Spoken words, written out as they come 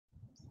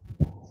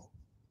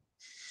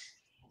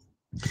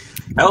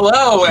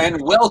Hello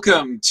and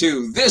welcome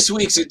to this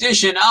week's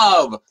edition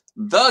of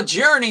The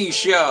Journey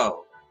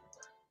Show.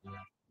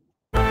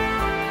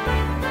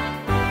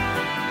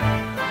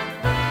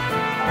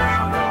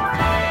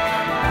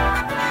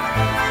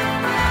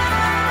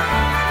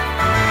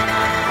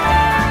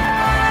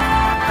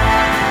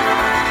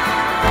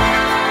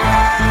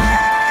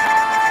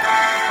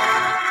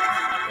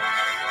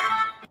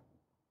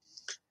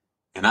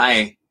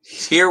 And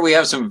here we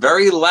have some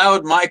very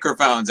loud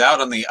microphones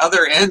out on the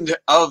other end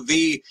of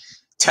the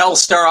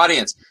Telstar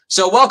audience.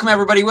 So welcome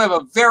everybody. We have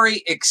a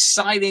very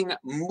exciting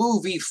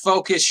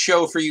movie-focused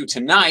show for you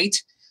tonight.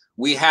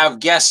 We have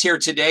guests here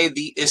today,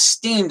 the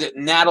esteemed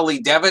Natalie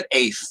Devitt,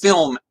 a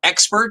film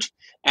expert,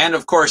 and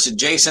of course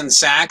Jason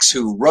Sachs,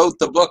 who wrote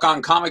the book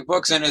on comic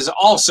books and has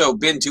also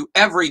been to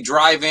every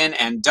drive-in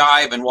and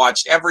dive and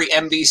watched every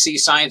NBC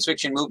science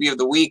fiction movie of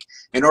the week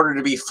in order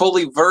to be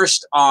fully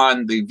versed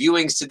on the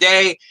viewings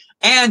today.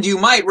 And you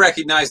might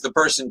recognize the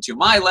person to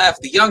my left,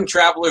 the young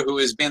traveler who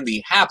has been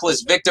the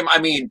hapless victim,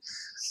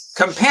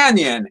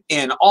 companion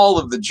in all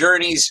of the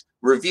Journey's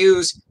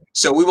reviews.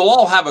 So we will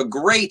all have a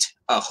great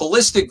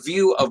holistic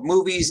view of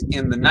movies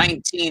in the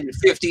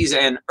 1950s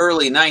and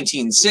early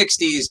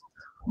 1960s.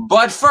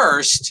 But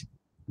first,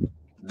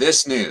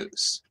 this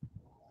news.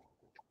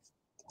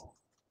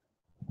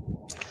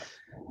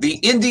 The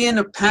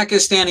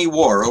Indian-Pakistani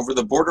war over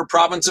the border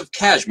province of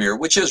Kashmir,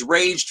 which has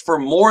raged for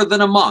more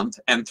than a month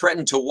and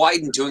threatened to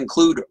widen to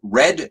include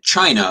Red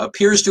China,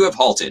 appears to have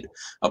halted.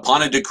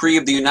 Upon a decree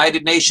of the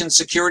United Nations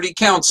Security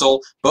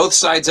Council, both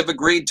sides have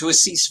agreed to a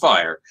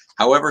ceasefire.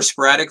 However,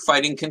 sporadic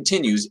fighting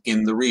continues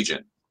in the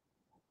region.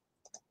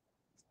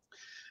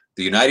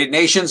 The United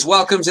Nations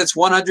welcomes its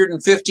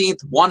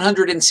 115th,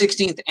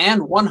 116th,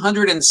 and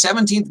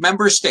 117th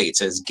member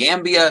states as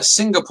Gambia,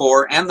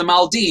 Singapore, and the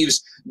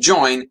Maldives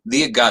join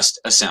the August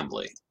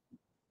Assembly.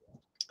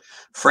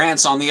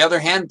 France, on the other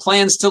hand,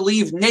 plans to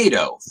leave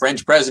NATO.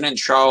 French President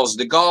Charles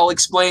de Gaulle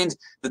explained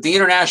that the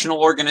international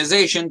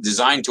organization,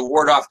 designed to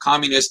ward off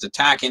communist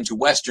attack into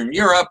Western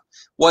Europe,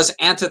 was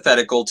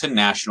antithetical to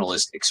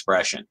nationalist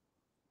expression.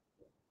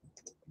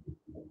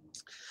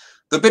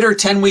 The bitter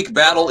 10-week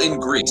battle in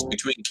Greece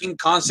between King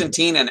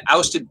Constantine and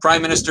ousted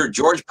Prime Minister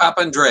George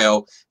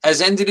Papandreou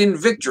has ended in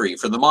victory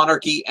for the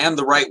monarchy and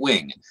the right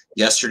wing.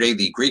 Yesterday,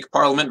 the Greek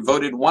parliament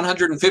voted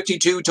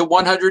 152 to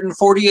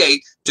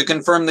 148 to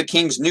confirm the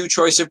king's new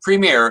choice of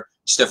premier,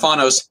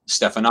 Stefanos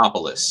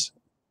Stephanopoulos.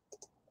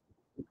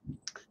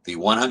 The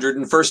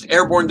 101st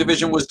Airborne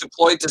Division was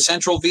deployed to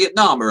central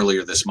Vietnam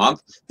earlier this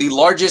month, the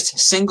largest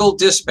single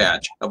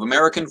dispatch of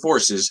American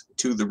forces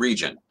to the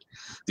region.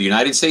 The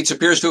United States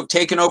appears to have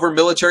taken over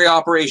military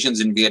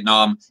operations in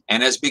Vietnam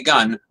and has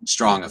begun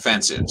strong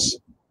offensives.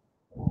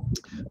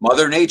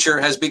 Mother Nature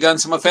has begun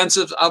some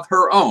offensives of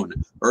her own.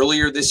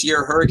 Earlier this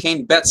year,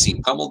 Hurricane Betsy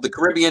pummeled the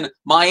Caribbean,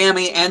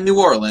 Miami, and New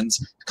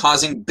Orleans,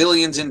 causing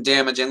billions in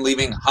damage and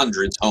leaving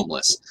hundreds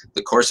homeless.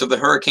 The course of the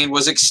hurricane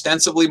was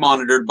extensively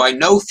monitored by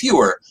no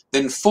fewer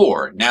than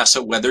 4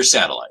 NASA weather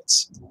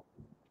satellites.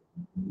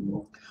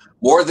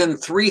 More than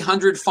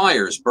 300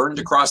 fires burned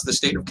across the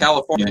state of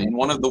California in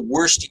one of the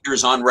worst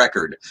years on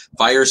record.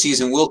 Fire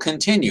season will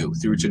continue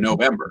through to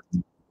November.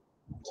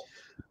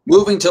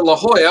 Moving to La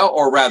Jolla,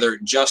 or rather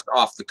just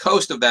off the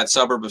coast of that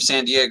suburb of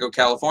San Diego,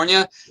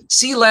 California,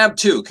 Sea Lab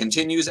 2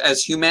 continues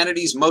as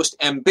humanity's most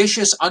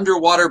ambitious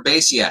underwater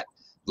base yet.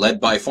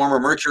 Led by former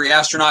Mercury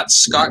astronaut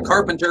Scott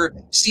Carpenter,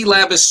 Sea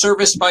Lab is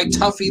serviced by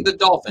Tuffy the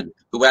dolphin,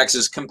 who acts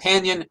as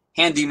companion,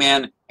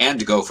 handyman,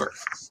 and gopher.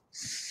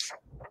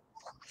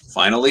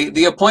 Finally,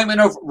 the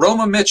appointment of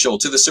Roma Mitchell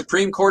to the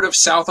Supreme Court of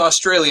South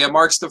Australia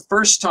marks the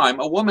first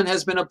time a woman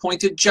has been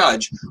appointed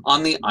judge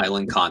on the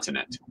island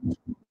continent.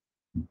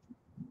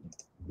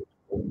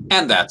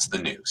 And that's the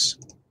news.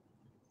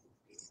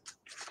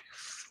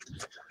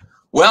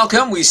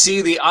 Welcome. We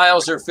see the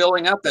aisles are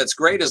filling up. That's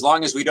great. As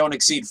long as we don't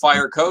exceed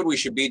fire code, we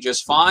should be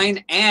just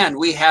fine. And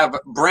we have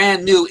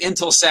brand new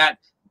Intelsat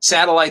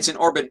satellites in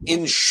orbit,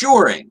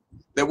 ensuring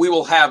that we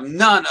will have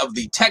none of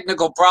the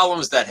technical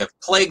problems that have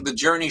plagued the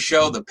Journey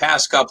Show the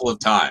past couple of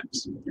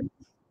times.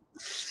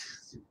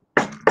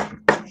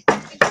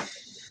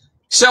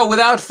 So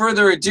without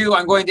further ado,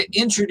 I'm going to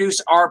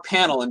introduce our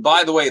panel. And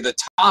by the way, the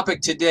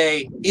topic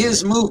today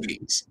is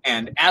movies.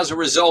 And as a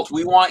result,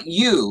 we want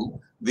you,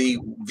 the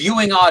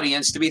viewing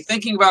audience, to be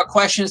thinking about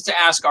questions to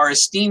ask our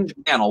esteemed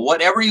panel.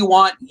 Whatever you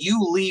want, you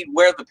lead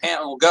where the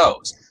panel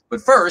goes.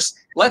 But first,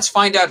 let's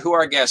find out who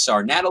our guests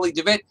are. Natalie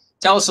Devitt,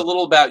 tell us a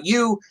little about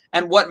you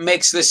and what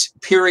makes this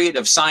period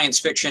of science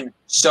fiction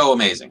so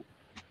amazing.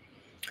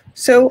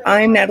 So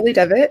I'm Natalie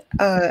Devitt,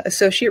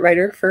 associate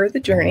writer for The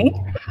Journey.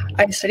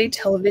 I studied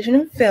television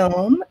and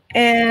film,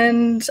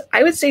 and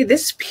I would say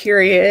this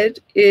period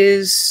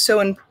is so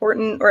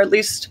important, or at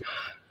least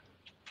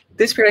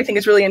this period I think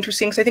is really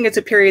interesting because I think it's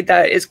a period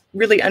that is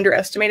really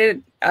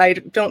underestimated. I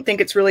don't think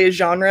it's really a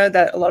genre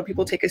that a lot of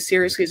people take as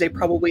seriously as they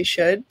probably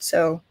should.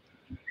 So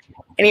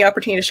any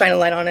opportunity to shine a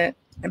light on it,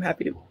 I'm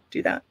happy to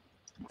do that.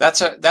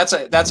 That's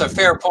a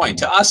fair point.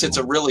 To us, it's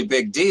a really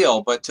big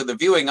deal, but to the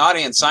viewing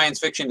audience, science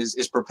fiction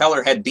is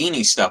propeller head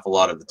beanie stuff a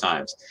lot of the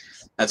times.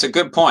 That's a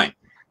good point.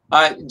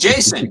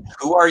 Jason,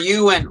 who are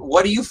you, and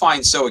what do you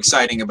find so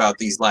exciting about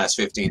these last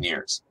 15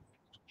 years?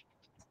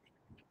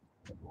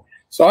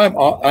 So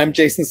I'm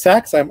Jason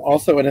Sachs. I'm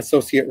also an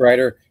associate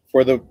writer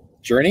for The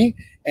Journey,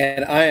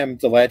 and I am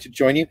delighted to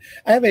join you.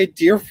 I have a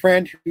dear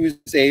friend who's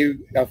a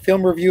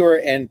film reviewer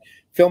and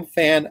film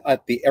fan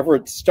at the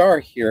Everett Star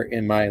here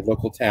in my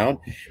local town,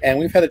 and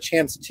we've had a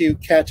chance to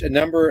catch a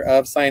number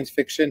of science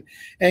fiction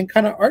and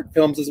kind of art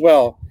films as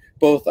well,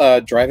 both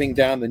driving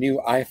down the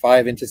new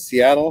I-5 into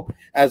Seattle,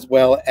 as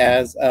well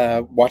as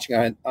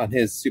watching on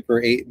his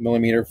Super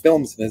 8mm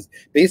films in his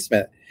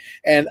basement.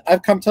 And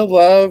I've come to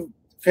love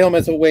film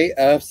as a way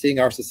of seeing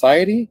our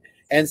society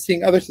and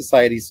seeing other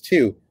societies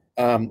too.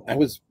 I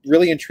was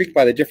really intrigued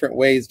by the different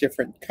ways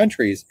different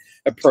countries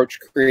approach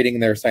creating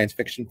their science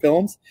fiction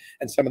films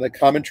and some of the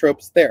common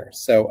tropes there.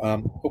 So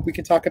hope we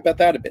can talk about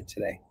that a bit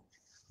today.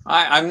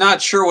 I'm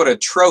not sure what a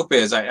trope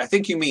is. I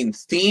think you mean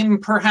theme,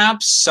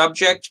 perhaps,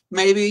 subject,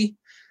 maybe.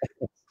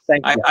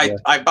 Thank you.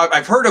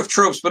 I've heard of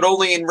tropes, but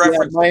only in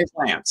reference to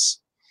plants.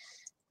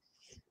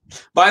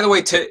 By the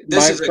way,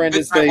 this is a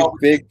good time.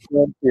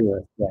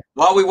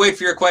 While we wait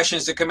for your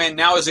questions to come in,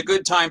 now is a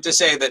good time to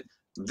say that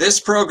this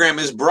program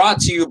is brought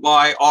to you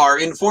by our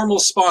informal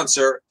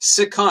sponsor,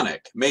 Sekonic,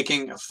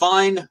 making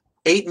fine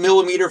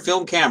 8mm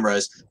film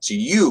cameras so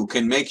you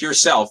can make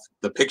yourself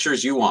the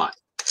pictures you want.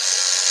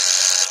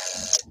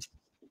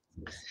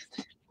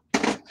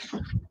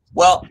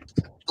 Well,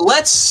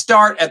 let's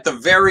start at the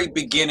very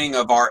beginning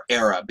of our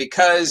era,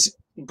 because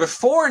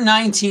before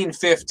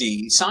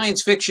 1950,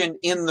 science fiction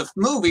in the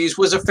movies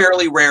was a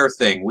fairly rare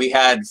thing. We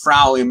had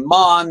Frau im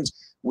Mond,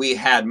 we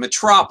had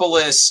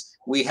Metropolis,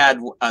 we had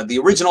the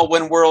original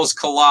When Worlds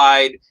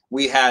Collide,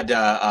 we had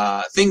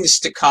Things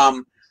to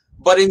Come.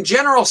 But in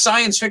general,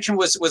 science fiction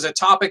was a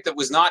topic that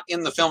was not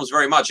in the films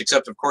very much,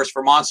 except, of course,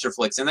 for monster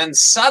flicks. And then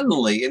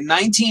suddenly, in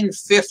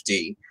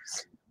 1950,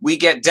 we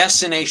get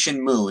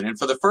Destination Moon. And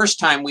for the first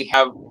time, we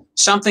have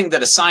something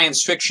that a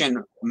science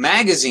fiction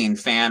magazine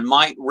fan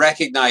might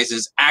recognize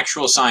as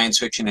actual science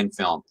fiction in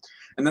film.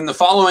 And then the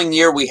following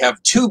year, we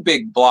have two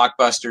big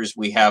blockbusters.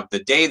 We have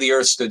The Day the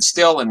Earth Stood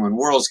Still and When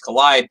Worlds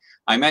Collide.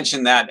 I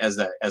mentioned that as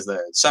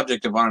the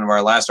subject of one of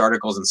our last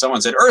articles, and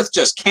someone said, Earth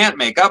just can't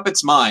make up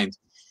its mind.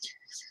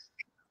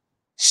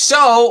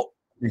 So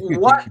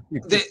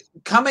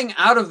coming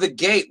out of the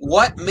gate,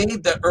 what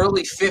made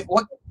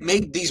what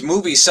made these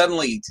movies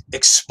suddenly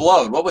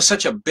explode? What was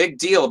such a big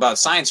deal about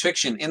science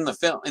fiction in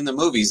the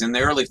movies in the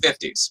early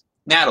 50s?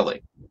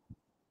 Natalie.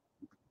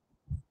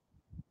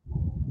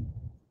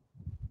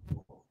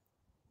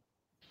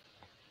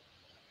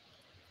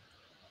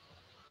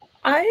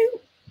 I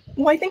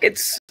think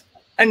it's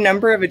a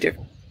number of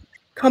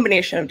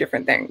combination of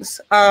different things.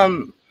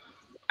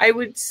 I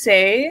would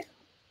say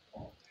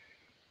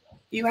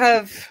you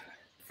have,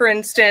 for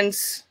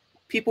instance,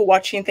 people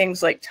watching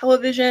things like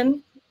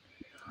television.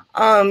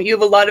 You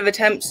have a lot of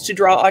attempts to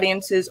draw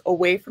audiences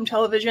away from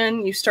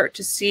television. You start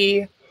to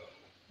see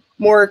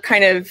more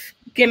kind of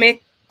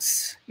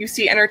gimmicks. You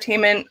see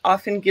entertainment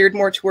often geared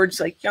more towards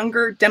like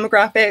younger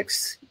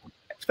demographics,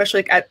 especially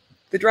like at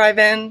the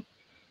drive-in.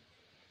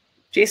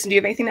 Jason, do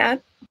you have anything to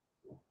add?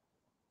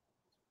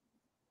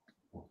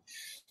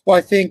 Well,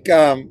 I think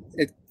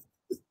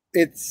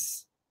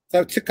it's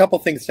a couple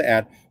things to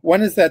add.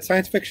 One is that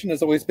science fiction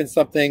has always been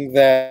something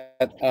that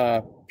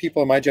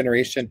people in my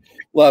generation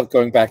love,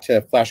 going back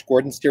to Flash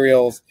Gordon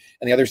serials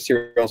and the other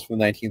serials from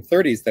the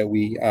 1930s that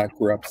we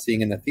grew up seeing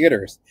in the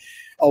theaters.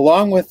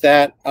 Along with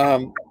that,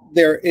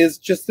 there is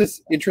just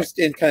this interest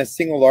in kind of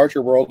seeing a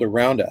larger world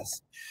around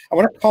us. I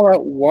want to call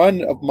out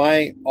one of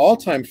my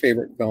all-time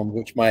favorite films,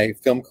 which my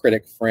film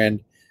critic friend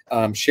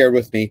shared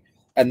with me,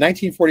 a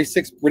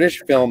 1946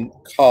 British film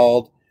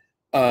called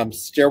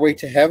Stairway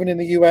to Heaven in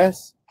the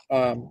U.S.,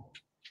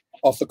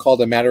 also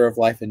called A Matter of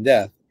Life and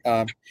Death.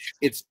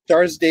 It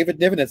stars David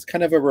Niven. It's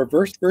kind of a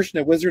reverse version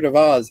of Wizard of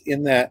Oz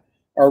in that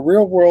our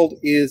real world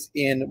is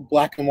in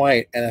black and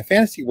white and the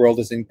fantasy world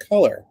is in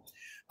color.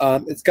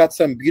 It's got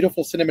some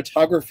beautiful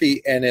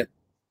cinematography, and it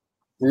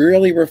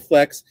really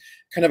reflects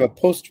kind of a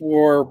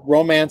post-war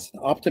romance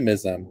and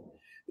optimism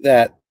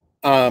that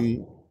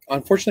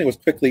unfortunately was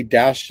quickly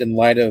dashed in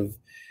light of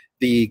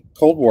the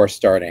Cold War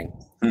starting,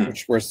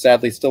 which we're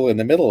sadly still in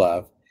the middle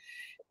of.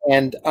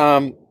 And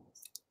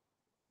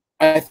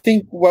I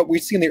think what we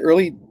see in the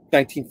early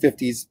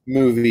 1950s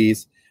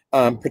movies,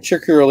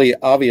 particularly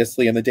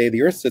obviously in The Day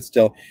the Earth Stood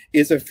Still,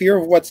 is a fear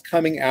of what's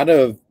coming out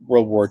of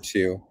World War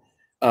II,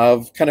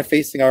 of kind of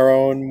facing our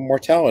own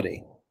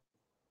mortality.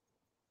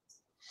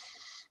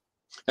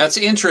 That's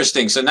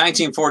interesting. So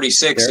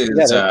 1946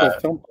 is.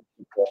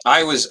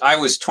 I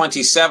was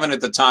 27 at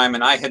the time,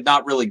 and I had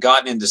not really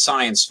gotten into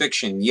science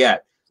fiction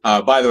yet.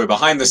 By the way,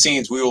 behind the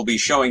scenes, we will be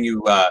showing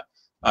you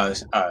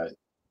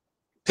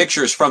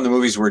pictures from the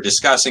movies we're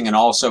discussing, and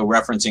also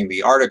referencing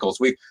the articles.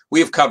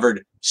 We've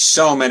covered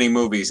so many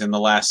movies in the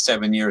last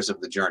 7 years of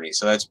the journey,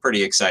 so that's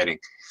pretty exciting.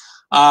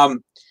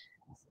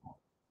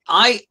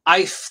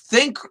 I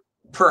think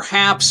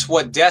perhaps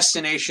what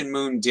Destination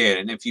Moon did,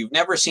 and if you've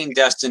never seen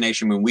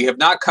Destination Moon, we have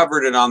not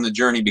covered it on the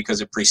journey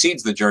because it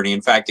precedes the journey.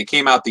 In fact, it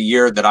came out the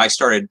year that I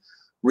started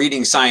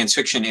reading science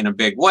fiction in a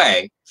big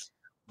way.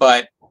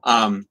 But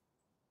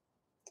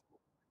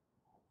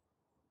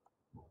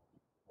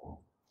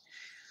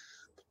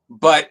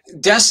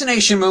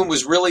Destination Moon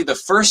was really the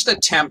first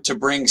attempt to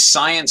bring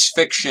science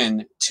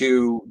fiction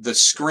to the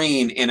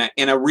screen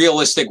in a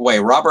realistic way.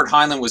 Robert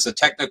Heinlein was a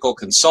technical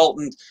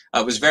consultant.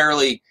 It was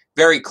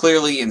very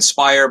clearly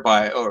inspired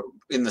by, or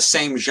in the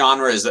same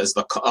genre as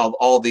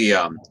all the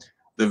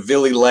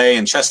Villy Lay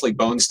and Chesley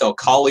Bonestell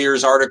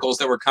Collier's articles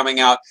that were coming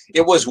out.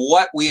 It was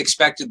what we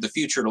expected the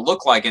future to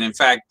look like, and in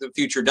fact, the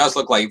future does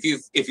look like.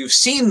 If you've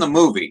seen the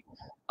movie,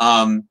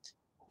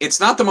 it's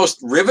not the most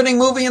riveting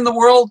movie in the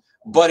world,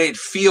 but it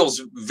feels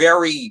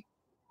very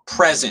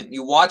present.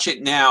 You watch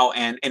it now,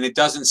 and it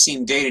doesn't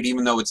seem dated,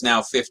 even though it's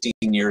now 15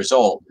 years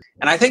old.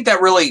 And I think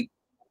that really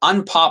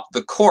unpopped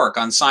the cork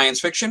on science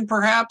fiction,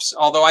 perhaps,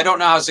 although I don't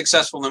know how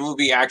successful the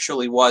movie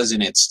actually was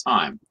in its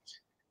time.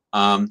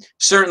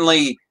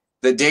 Certainly,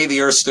 The Day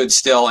the Earth Stood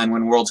Still and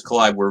When Worlds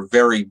Collide were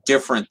very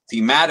different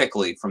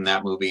thematically from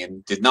that movie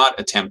and did not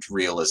attempt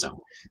realism.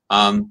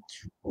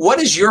 What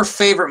is your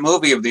favorite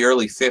movie of the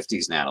early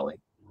 50s, Natalie?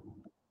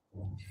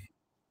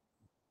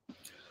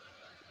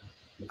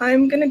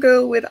 I'm going to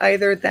go with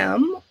either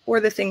Them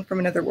or The Thing from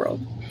Another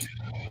World.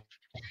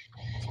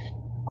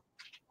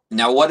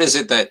 Now, what is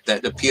it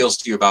that appeals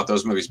to you about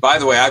those movies? By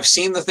the way, I've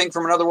seen The Thing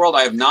from Another World.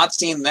 I have not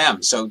seen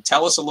Them. So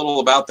tell us a little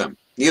about them,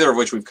 neither of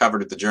which we've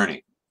covered at the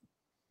journey.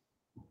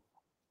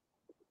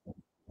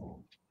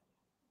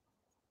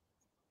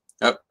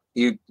 Oh,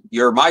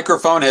 your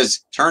microphone has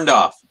turned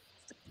off.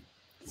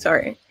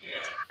 Sorry.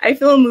 I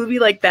feel a movie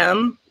like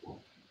Them,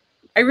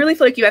 I really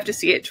feel like you have to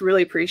see it to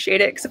really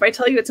appreciate it. Because if I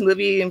tell you it's a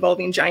movie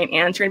involving giant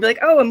ants, you're going to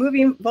be like, oh, a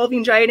movie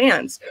involving giant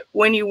ants.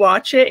 When you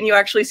watch it and you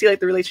actually see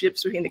like the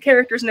relationships between the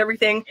characters and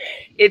everything,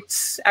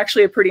 it's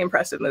actually a pretty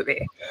impressive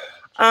movie.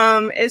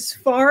 As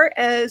far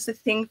as The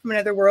Thing from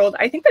Another World,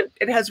 I think that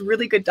it has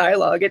really good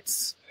dialogue.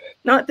 It's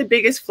not the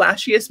biggest,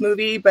 flashiest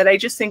movie, but I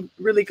just think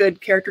really good,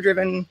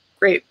 character-driven,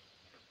 great,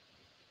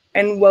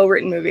 and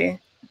well-written movie.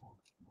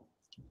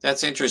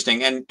 That's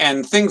interesting.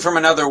 And Thing from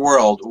Another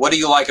World, what do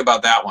you like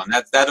about that one?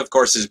 That of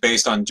course is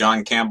based on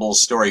John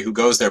Campbell's story Who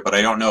Goes There, but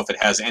I don't know if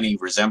it has any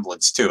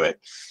resemblance to it.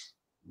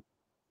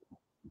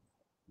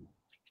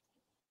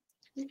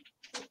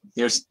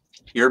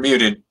 You're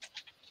muted.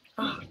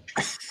 Oh,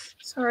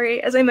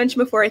 sorry. As I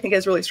mentioned before, I think it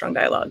has really strong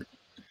dialogue.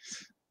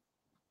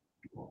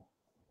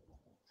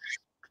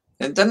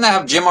 And doesn't that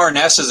have Jim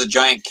Arness as a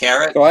giant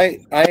carrot? So I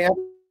have.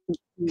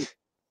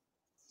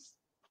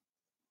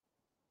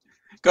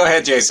 Go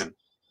ahead, Jason.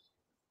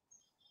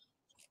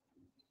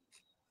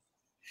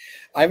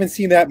 I haven't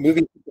seen that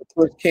movie since it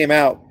first came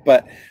out,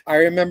 but I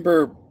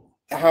remember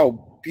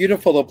how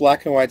beautiful the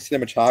black and white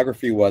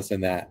cinematography was in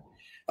that.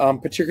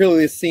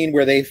 Particularly the scene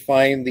where they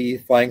find the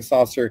flying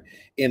saucer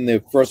in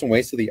the frozen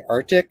wastes of the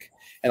Arctic,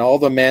 and all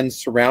the men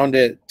surround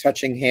it,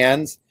 touching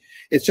hands.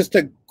 It's just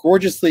a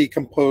gorgeously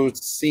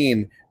composed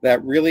scene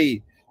that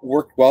really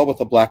worked well with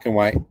the black and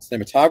white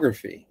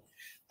cinematography.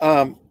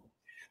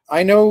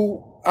 I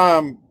know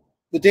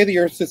The Day the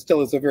Earth Stood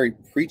Still is a very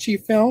preachy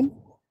film,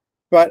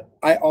 but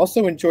I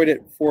also enjoyed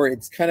it for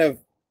its kind of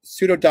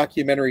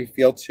pseudo-documentary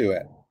feel to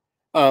it.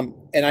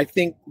 And I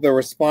think the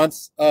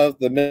response of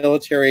the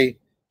military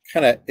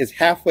kind of is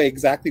halfway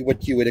exactly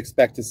what you would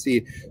expect to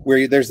see,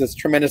 where there's this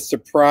tremendous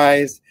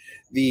surprise.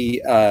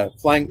 The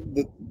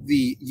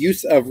the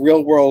use of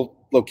real-world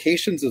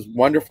locations is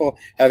wonderful.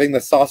 Having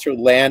the saucer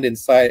land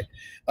inside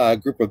a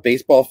group of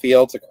baseball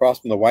fields across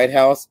from the White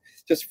House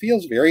just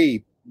feels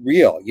very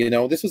real. You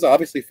know, this was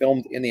obviously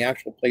filmed in the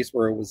actual place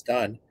where it was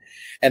done,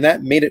 and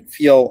that made it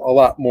feel a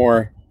lot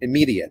more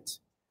immediate.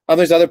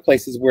 There's other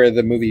places where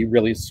the movie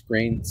really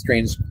strains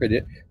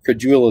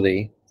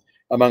credulity,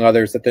 among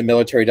others, that the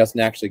military doesn't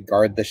actually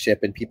guard the ship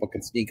and people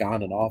can sneak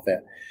on and off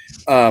it.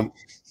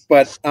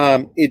 But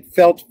it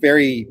felt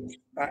very,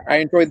 I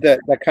enjoyed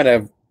that kind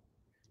of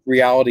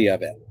reality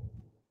of it.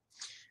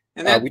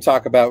 And we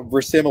talk about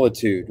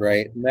verisimilitude,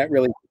 right? And that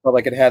really felt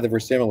like it had the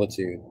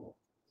verisimilitude.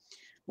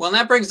 Well, and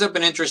that brings up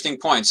an interesting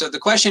point. So the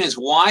question is,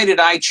 why did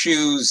I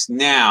choose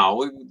now?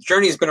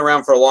 Journey's been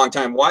around for a long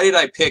time. Why did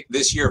I pick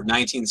this year of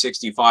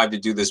 1965 to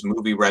do this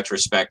movie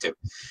retrospective?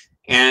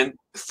 And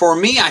for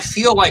me, I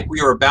feel like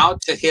we are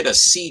about to hit a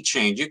sea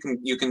change.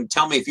 You can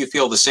tell me if you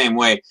feel the same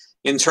way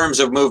in terms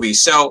of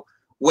movies. So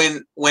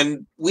when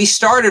we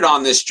started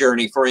on this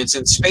journey, for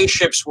instance,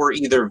 spaceships were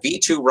either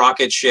V-2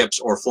 rocket ships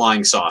or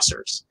flying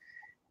saucers.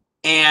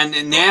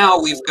 And now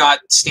we've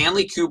got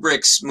Stanley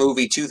Kubrick's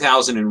movie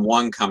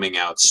 2001 coming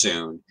out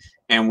soon.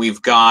 And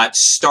we've got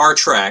Star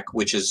Trek,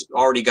 which has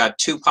already got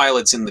 2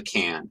 pilots in the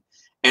can.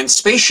 And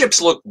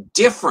spaceships look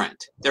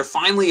different. They're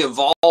finally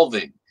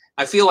evolving.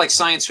 I feel like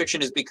science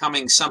fiction is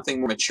becoming something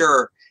more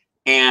mature.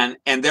 And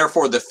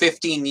therefore, the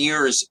 15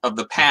 years of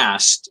the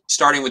past,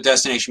 starting with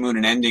Destination Moon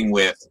and ending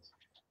with,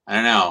 I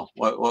don't know,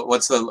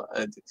 what's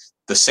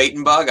the the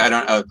Satan bug, I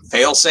don't know,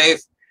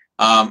 Failsafe,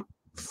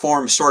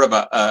 form sort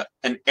of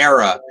an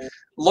era.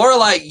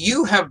 Lorelei,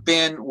 you have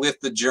been with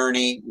the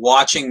Journey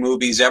watching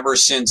movies ever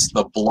since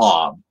The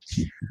Blob.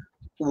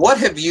 What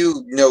have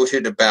you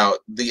noted about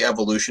the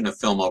evolution of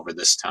film over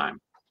this time?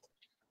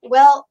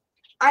 Well,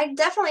 I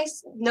definitely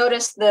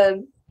noticed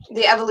the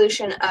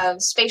evolution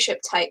of spaceship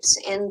types.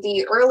 In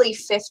the early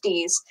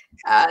 50s,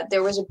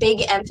 there was a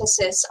big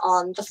emphasis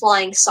on the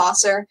flying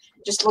saucer.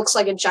 It just looks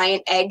like a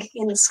giant egg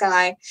in the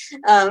sky,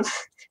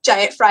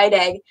 giant fried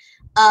egg.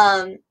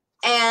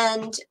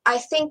 And I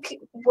think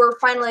we're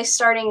finally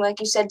starting, like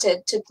you said,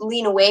 to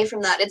lean away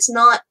from that. It's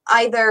not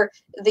either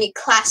the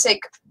classic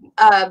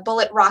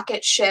bullet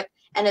rocket ship,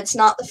 and it's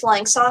not the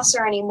flying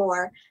saucer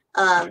anymore.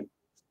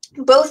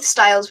 Both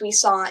styles we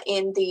saw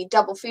in the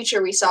double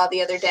feature we saw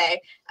the other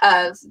day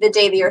of The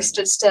Day the Earth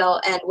Stood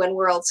Still and When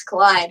Worlds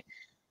Collide.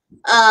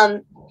 Yeah,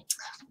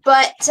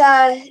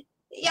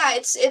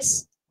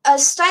 it's a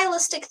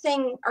stylistic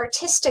thing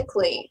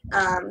artistically.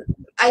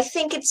 I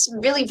think it's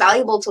really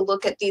valuable to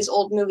look at these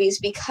old movies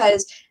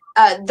because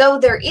though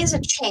there is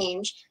a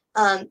change,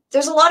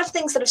 there's a lot of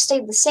things that have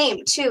stayed the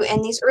same too,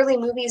 and these early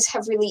movies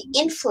have really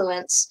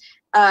influenced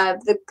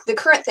the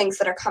current things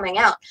that are coming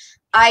out.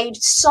 I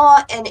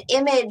saw an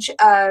image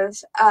of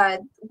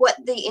what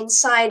the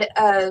inside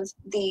of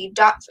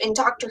in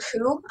Doctor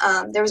Who,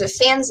 there was a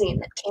fanzine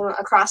that came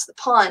across the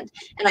pond,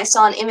 and I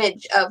saw an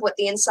image of what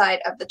the inside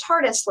of the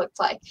TARDIS looked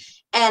like.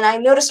 And I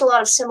noticed a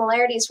lot of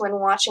similarities when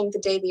watching The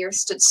Day the Earth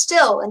Stood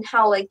Still, and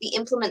how like the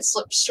implements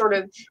looked sort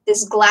of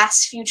this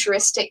glass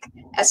futuristic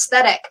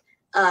aesthetic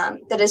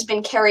that has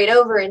been carried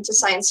over into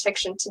science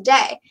fiction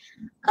today.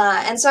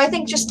 And so I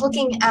think just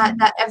looking at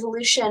that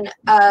evolution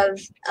of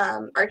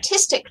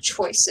artistic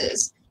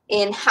choices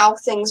in how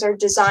things are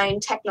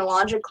designed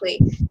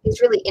technologically is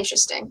really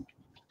interesting.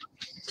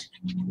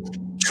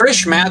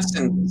 Trish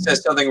Mattson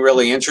says something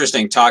really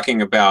interesting,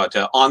 talking about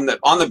on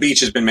the beach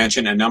has been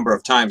mentioned a number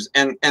of times.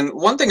 And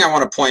one thing I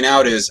want to point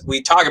out is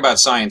we talk about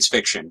science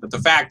fiction, but the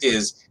fact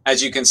is,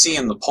 as you can see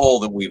in the poll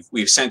that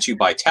we've sent you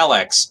by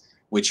Telex,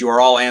 which you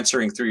are all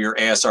answering through your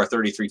ASR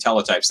 33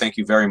 teletypes. Thank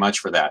you very much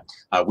for that.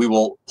 We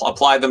will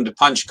apply them to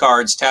punch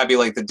cards,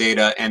 tabulate the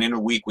data, and in a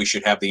week we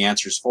should have the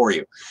answers for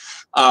you.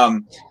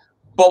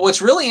 But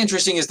what's really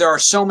interesting is there are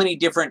so many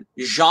different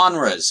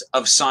genres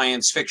of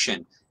science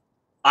fiction.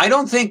 I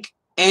don't think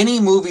any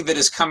movie that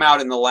has come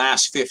out in the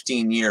last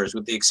 15 years,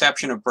 with the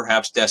exception of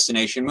perhaps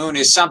Destination Moon,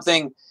 is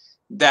something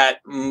that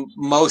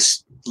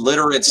most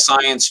literate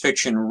science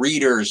fiction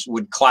readers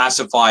would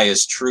classify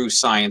as true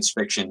science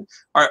fiction.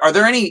 Are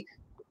there any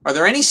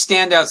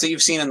standouts that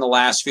you've seen in the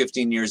last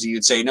 15 years that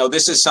you'd say, no,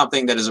 this is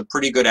something that is a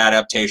pretty good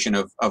adaptation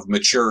of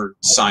mature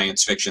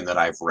science fiction that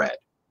I've read?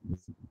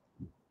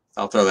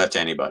 I'll throw that to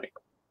anybody.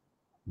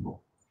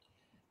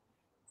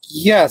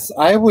 Yes,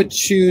 I would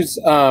choose,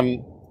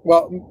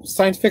 well,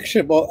 science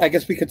fiction. Well, I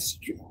guess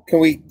can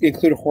we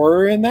include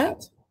horror in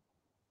that?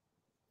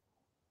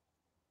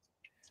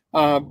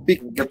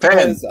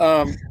 Because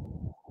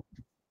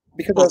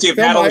we'll see if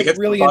Natalie hits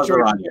the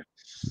buzzer on you.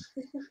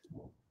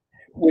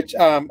 Which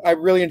I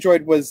really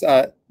enjoyed was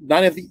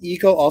Night of the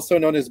Eagle, also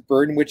known as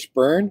Burn Witch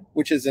Burn,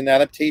 which is an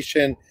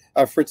adaptation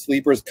of Fritz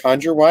Lieber's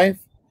Conjure Wife.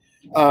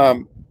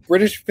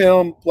 British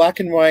film, black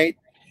and white,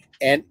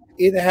 and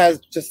it has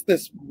just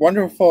this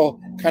wonderful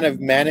kind of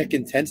manic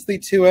intensity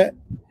to it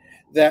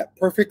that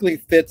perfectly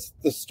fits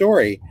the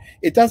story.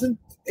 It doesn't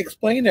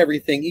explain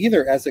everything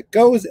either. As it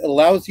goes, it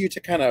allows you to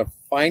kind of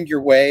find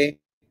your way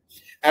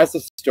as the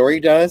story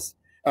does.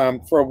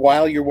 For a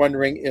while, you're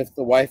wondering if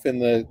the wife in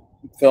the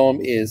film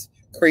is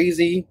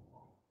crazy.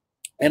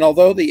 And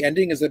although the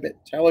ending is a bit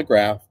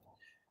telegraphed,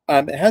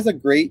 it has a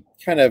great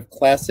kind of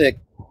classic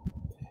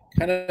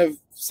kind of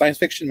science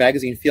fiction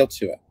magazine feel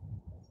to it.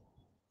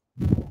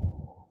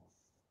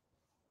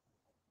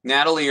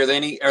 Natalie,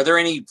 are there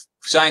any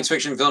science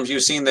fiction films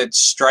you've seen that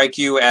strike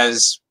you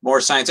as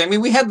more science? I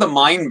mean, we had The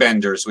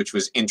Mindbenders, which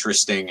was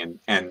interesting,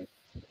 and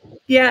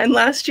yeah. And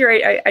last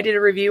year, I did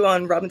a review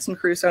on Robinson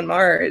Crusoe on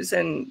Mars,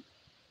 and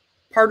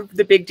part of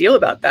the big deal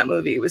about that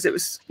movie was it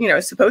was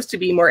supposed to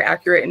be more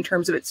accurate in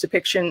terms of its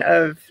depiction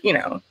of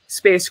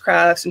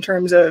spacecrafts, in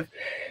terms of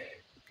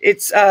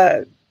its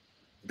the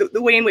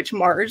way in which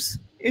Mars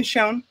is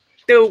shown.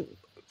 Though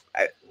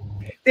I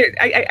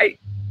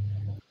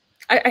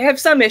have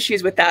some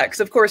issues with that because,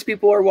 of course,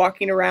 people are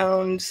walking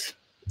around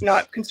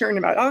not concerned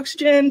about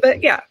oxygen.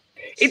 But yeah,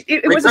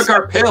 it was took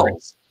our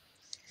pills.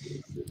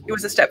 It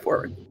was a step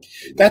forward.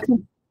 That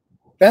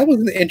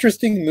was an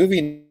interesting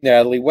movie,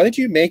 Natalie. What did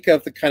you make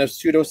of the kind of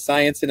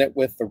pseudoscience in it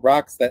with the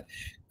rocks that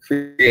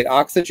create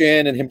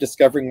oxygen and him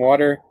discovering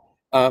water?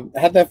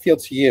 How'd that feel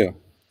to you?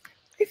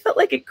 I felt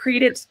like it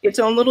created its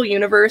own little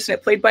universe and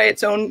it played by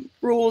its own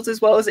rules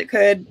as well as it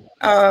could.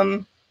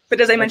 But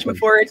as I mentioned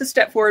before, it's a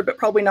step forward, but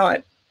probably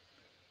not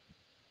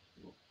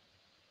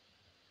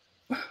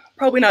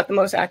the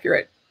most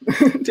accurate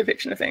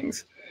depiction of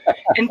things,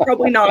 and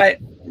probably not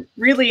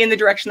really in the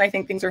direction I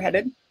think things are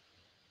headed.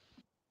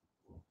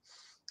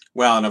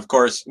 Well, and of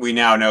course, we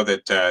now know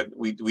that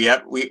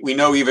we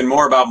know even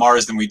more about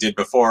Mars than we did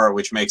before,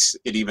 which makes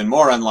it even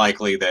more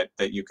unlikely that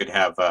you could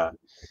have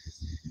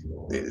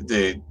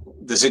the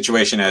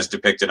situation as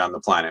depicted on the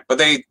planet. But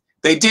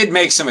they did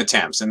make some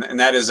attempts, and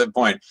that is a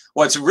point.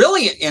 What's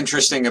really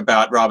interesting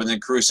about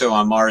Robinson Crusoe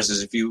on Mars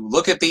is if you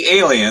look at the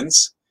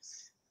aliens,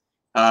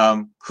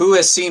 who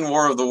has seen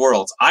War of the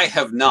Worlds? I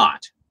have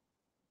not.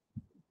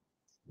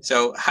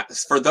 So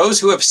for those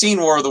who have seen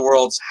War of the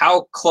Worlds,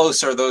 how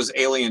close are those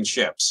alien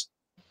ships?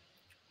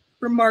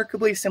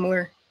 Remarkably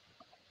similar.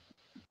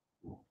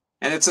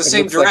 And it's the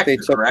same director,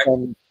 correct?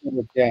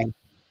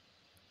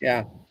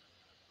 Yeah.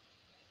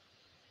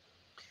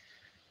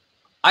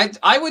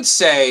 I would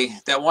say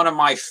that one of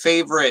my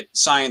favorite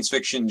science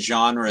fiction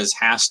genres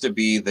has to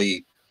be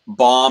the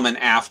bomb and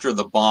after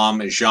the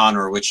bomb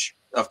genre, which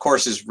of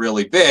course is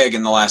really big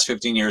in the last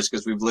 15 years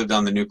because we've lived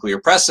on the nuclear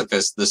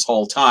precipice this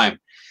whole time.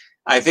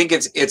 I think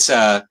it's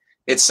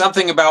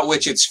something about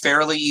which it's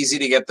fairly easy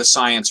to get the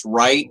science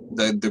right.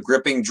 The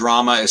gripping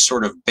drama is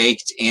sort of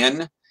baked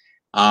in,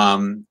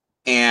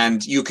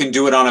 and you can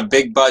do it on a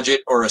big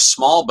budget or a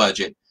small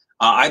budget.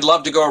 I'd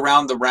love to go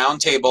around the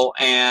round table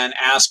and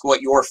ask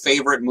what your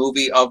favorite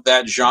movie of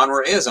that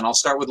genre is, and I'll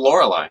start with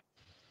Lorelei.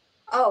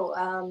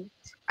 Oh,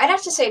 I'd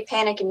have to say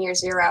Panic in Year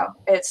Zero.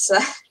 It's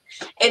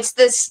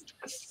this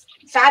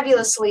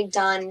fabulously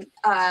done,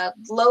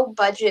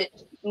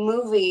 low-budget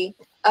movie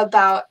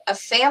about a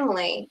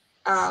family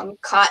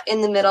caught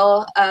in the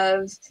middle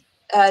of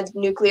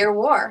nuclear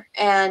war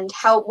and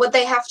what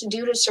they have to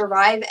do to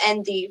survive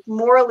and the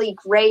morally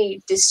gray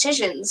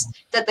decisions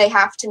that they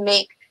have to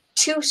make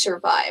to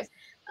survive,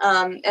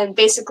 and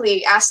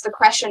basically ask the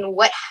question,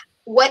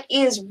 what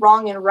is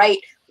wrong and right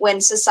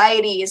when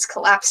society is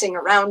collapsing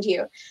around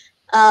you?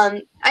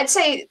 I'd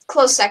say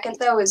close second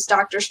though is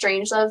Dr.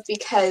 Strangelove,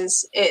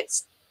 because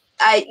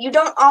you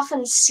don't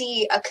often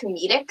see a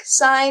comedic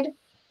side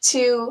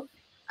to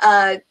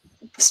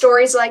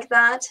stories like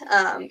that.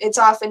 It's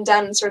often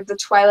done in sort of the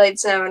Twilight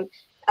Zone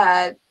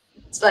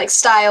like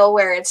style,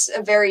 where it's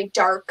a very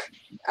dark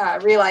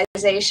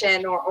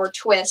realization or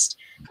twist.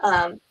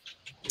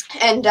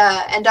 And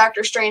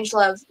Dr.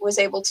 Strangelove was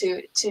able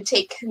to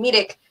take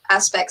comedic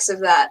aspects of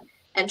that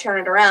and turn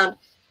it around.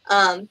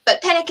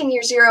 But Panic in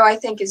Year Zero, I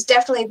think, is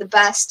definitely the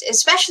best,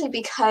 especially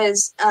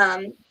because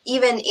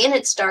even in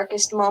its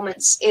darkest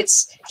moments,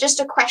 it's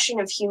just a question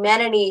of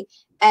humanity,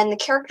 and the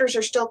characters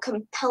are still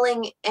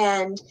compelling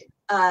and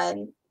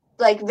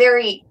like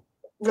very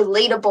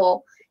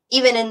relatable,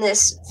 even in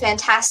this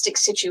fantastic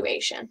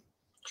situation.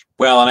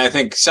 Well, and I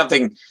think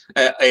something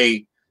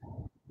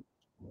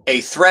a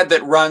thread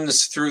that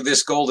runs through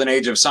this golden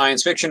age of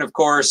science fiction, of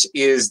course,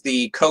 is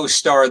the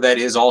co-star that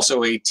is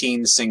also a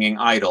teen singing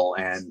idol.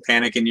 And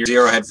Panic in Year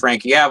Zero had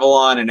Frankie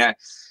Avalon, and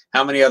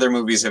how many other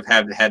movies have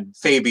had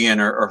Fabian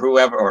or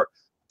whoever, or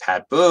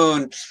Pat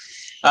Boone?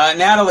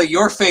 Natalie,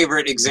 your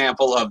favorite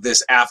example of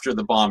this after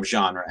the bomb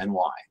genre, and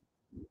why?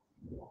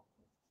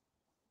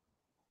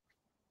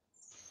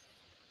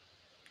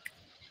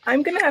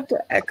 I'm going to have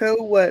to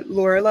echo what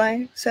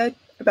Lorelei said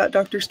about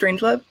Dr.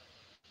 Strangelove.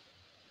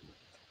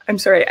 I'm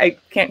sorry, I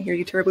can't hear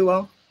you terribly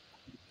well.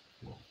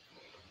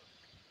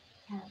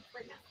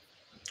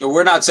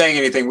 We're not saying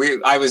anything.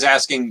 I was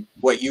asking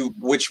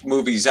which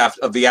movies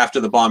of the after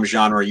the bomb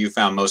genre you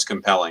found most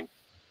compelling.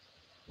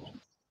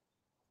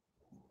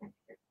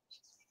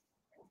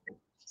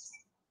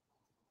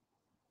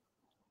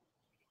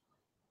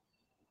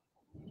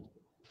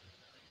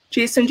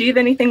 Jason, do you have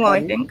anything while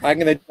I think? I'm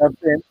going to jump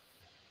in.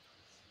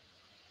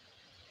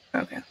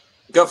 Okay.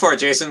 Go for it,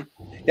 Jason.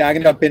 Yeah, I'm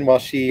going to jump in while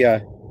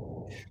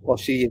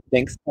she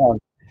thinks.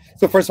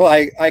 So first of all,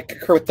 I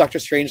concur with Dr.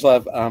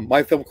 Strangelove.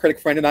 My film critic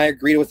friend and I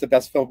agreed it was the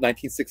best film of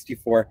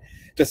 1964.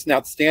 Just an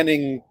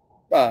outstanding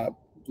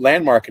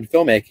landmark in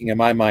filmmaking in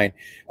my mind.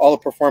 All the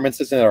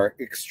performances in it are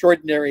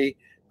extraordinary.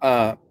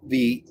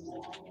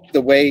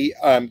 The way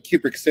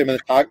Kubrick's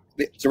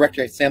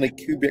director Stanley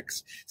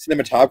Kubrick's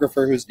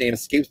cinematographer, whose name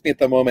escapes me at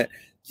the moment,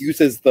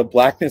 uses the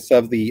blackness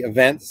of the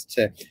events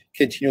to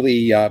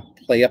continually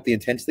play up the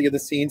intensity of the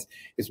scenes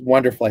is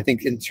wonderful. I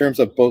think in terms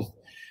of both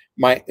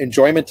my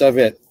enjoyment of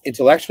it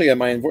intellectually and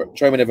my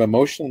enjoyment of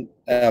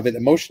it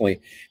emotionally,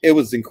 it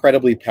was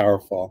incredibly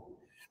powerful.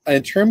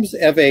 In terms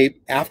of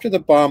after the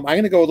bomb, I'm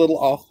going to go a little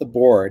off the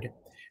board,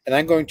 and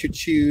I'm going to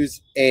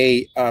choose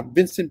a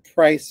Vincent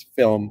Price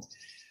film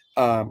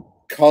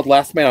called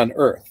Last Man on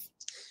Earth,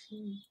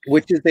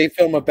 which is a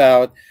film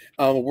about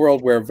a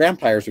world where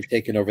vampires are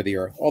taken over the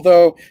earth.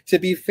 Although, to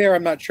be fair,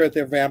 I'm not sure if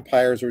they're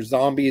vampires or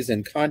zombies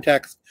in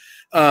context.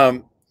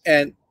 And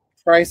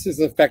Price is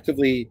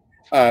effectively,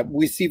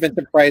 we see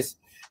Vincent Price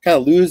kind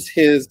of lose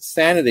his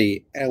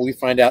sanity, and we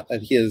find out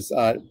that his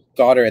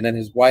daughter and then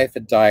his wife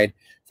had died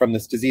from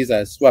this disease that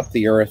has swept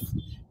the earth.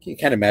 You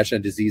can't imagine a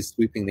disease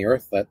sweeping the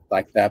earth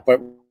like that,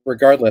 but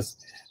regardless,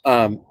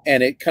 and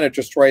it kind of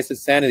destroys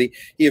his sanity.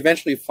 He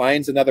eventually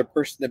finds another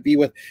person to be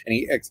with, and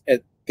he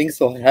thinks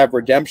he'll have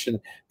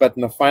redemption, but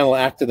in the final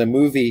act of the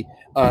movie,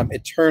 it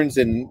turns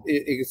in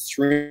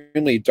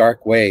extremely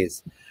dark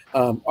ways.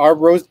 Our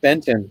Rose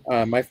Benton,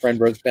 my friend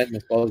Rose Benton,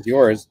 as well as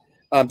yours,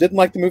 didn't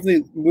like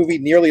the movie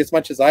nearly as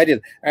much as I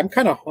did. I'm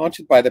kind of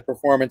haunted by the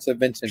performance of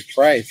Vincent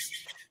Price.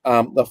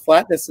 The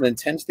flatness and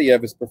intensity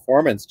of his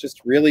performance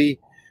just really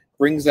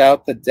brings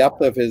out the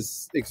depth of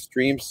his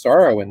extreme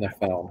sorrow in the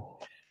film.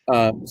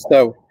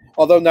 So,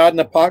 although not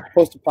an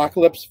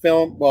post-apocalypse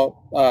film,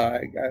 well,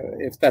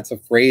 if that's a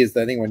phrase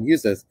that anyone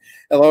uses,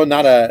 although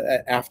not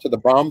a after the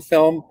bomb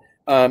film,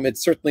 it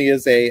certainly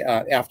is a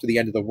after the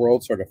end of the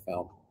world sort of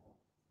film.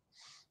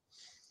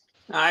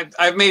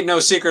 I've made no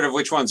secret of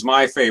which one's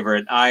my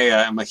favorite. I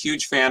am a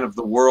huge fan of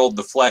The World,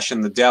 the Flesh,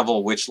 and the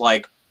Devil, which,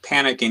 like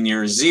Panic in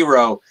Year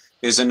Zero,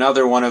 is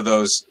another one of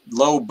those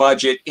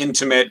low-budget,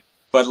 intimate,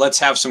 but let's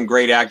have some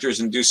great actors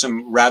and do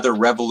some rather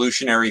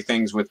revolutionary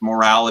things with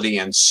morality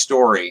and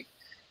story.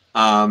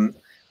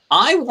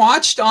 I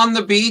watched On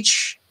the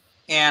Beach,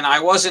 and I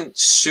wasn't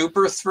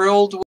super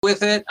thrilled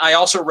with it. I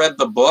also read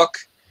the book.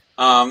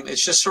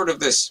 It's just sort of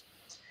this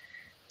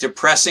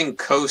depressing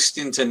coast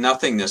into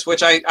nothingness,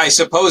 which I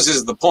suppose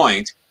is the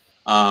point.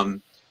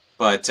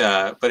 But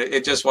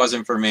it just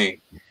wasn't for me.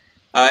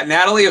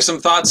 Natalie, have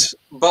some thoughts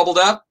bubbled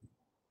up?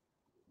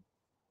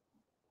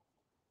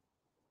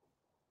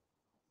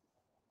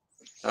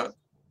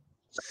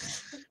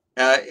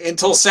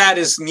 Until Sad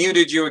has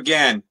muted you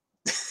again.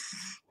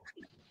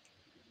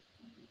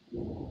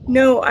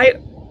 No,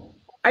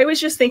 I was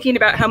just thinking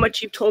about how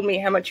much you've told me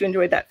how much you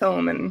enjoyed that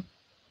film, and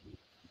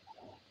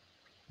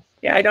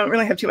yeah, I don't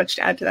really have too much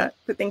to add to that,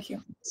 but thank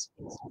you.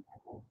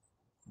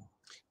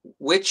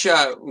 Which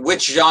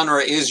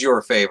genre is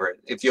your favorite?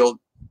 If you'll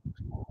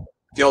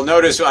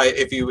notice,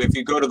 if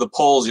you go to the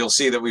polls, you'll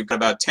see that we've got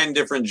about 10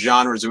 different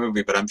genres of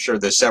movie, but I'm sure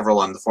there's several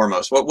on the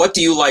foremost. What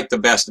do you like the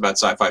best about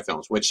sci-fi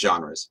films? Which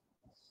genres?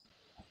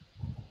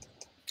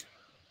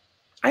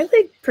 I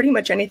like pretty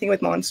much anything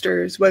with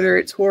monsters, whether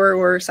it's horror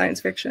or science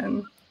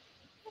fiction.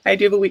 I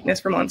do have a weakness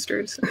for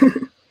monsters.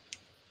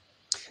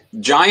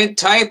 Giant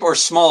type or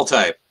small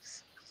type?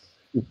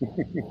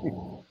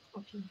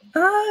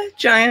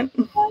 Giant.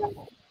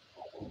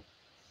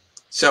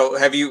 So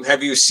have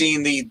you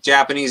seen the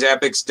Japanese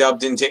epics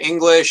dubbed into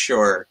English,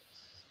 or?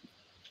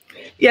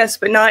 Yes,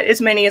 but not as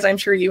many as I'm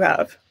sure you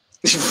have.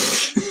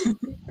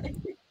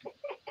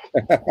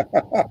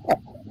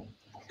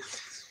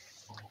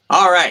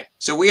 All right,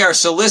 so we are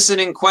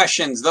soliciting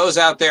questions. Those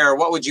out there,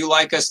 what would you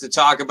like us to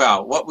talk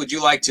about? What would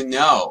you like to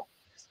know?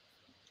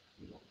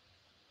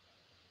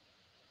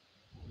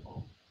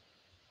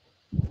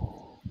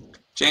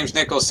 James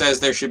Nichols says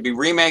there should be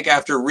remake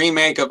after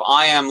remake of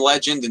I Am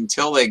Legend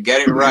until they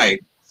get it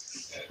right.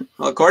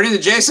 Well, according to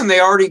Jason, they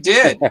already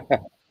did.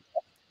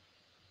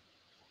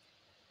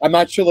 I'm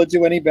not sure they'll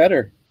do any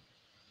better.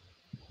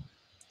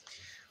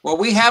 Well,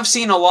 we have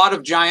seen a lot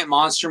of giant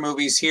monster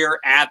movies here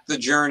at The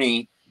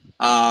Journey.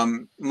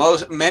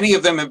 Many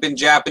of them have been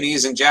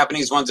Japanese, and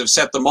Japanese ones have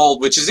set the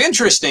mold, which is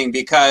interesting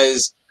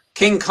because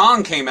King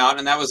Kong came out,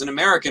 and that was an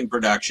American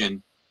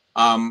production.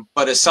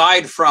 But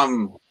aside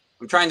from,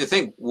 I'm trying to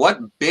think, what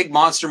big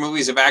monster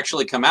movies have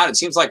actually come out? It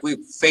seems like we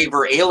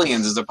favor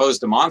aliens as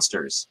opposed to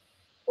monsters.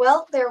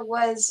 Well, there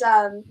was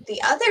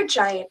the other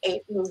giant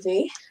ape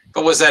movie.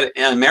 But was that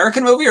an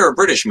American movie or a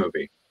British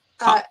movie?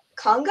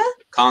 Conga?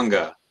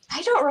 Conga.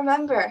 I don't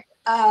remember.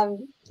 All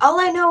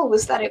I know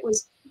was that it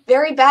was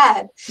very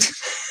bad.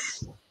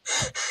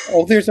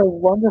 Oh, there's a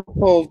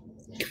wonderful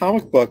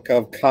comic book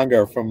of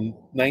Conga from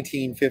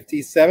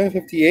 1957,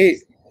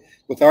 58,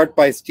 with art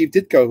by Steve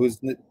Ditko, who's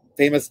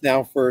famous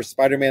now for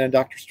Spider-Man and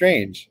Doctor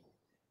Strange.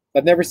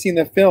 I've never seen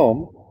the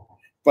film,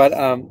 but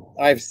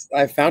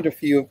I've found a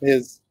few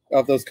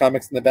of those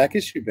comics in the back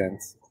issue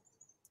bins.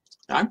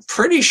 I'm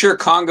pretty sure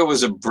Conga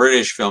was a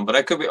British film, but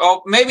I could be.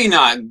 Oh, maybe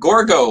not.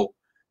 Gorgo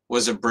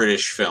was a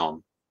British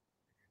film.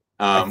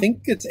 I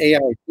think it's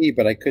AIP,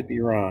 but I could be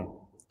wrong.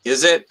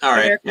 Is it? All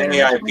right. And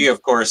AIP,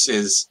 of course,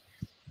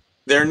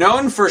 they're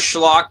known for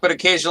schlock, but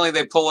occasionally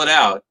they pull it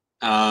out.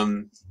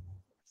 I'm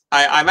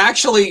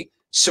actually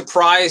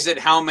surprised at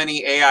how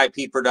many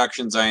AIP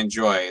productions I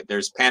enjoy.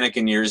 There's Panic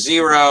in Year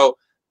Zero.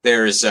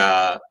 There's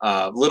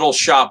Little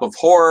Shop of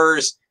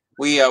Horrors.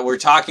 We're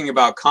talking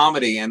about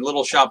comedy, and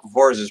Little Shop of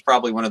Horrors is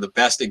probably one of the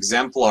best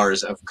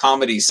exemplars of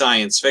comedy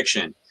science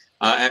fiction.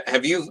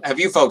 Have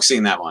you folks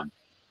seen that one?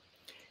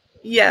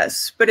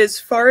 Yes, but as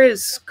far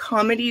as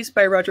comedies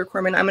by Roger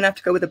Corman, I'm going to have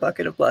to go with A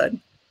Bucket of Blood.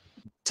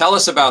 Tell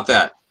us about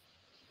that.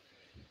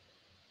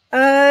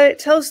 It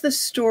tells the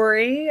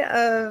story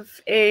of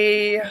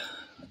a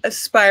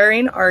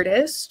aspiring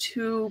artist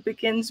who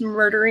begins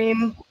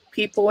murdering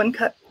people and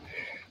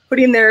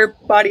putting their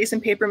bodies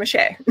in paper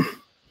mache.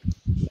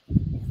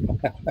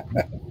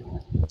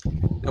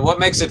 And what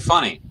makes it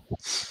funny?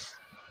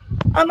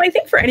 I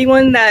think for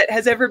anyone that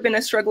has ever been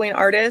a struggling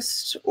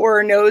artist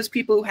or knows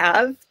people who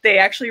have, they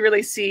actually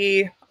really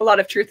see a lot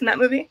of truth in that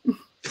movie.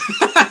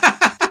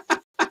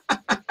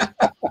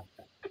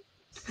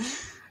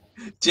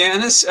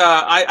 Janice,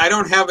 I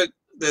don't have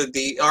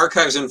the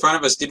archives in front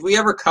of us. Did we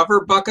ever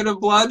cover Bucket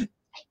of Blood?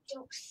 I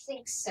don't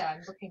think so.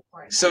 I'm looking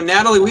for it. So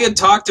Natalie, we had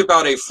talked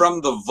about a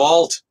From the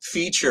Vault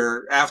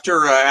feature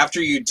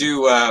after you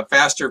do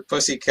Faster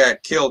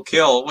Pussycat Kill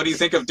Kill. What do you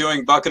think of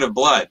doing Bucket of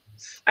Blood?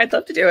 I'd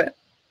love to do it.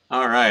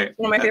 All right.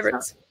 One of my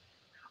favorites.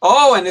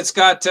 Oh, and it's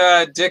got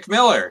Dick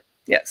Miller.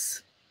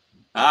 Yes.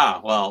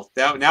 Ah, well,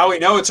 now we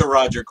know it's a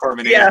Roger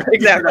Corman. Yeah,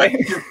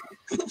 exactly.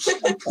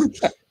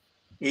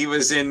 He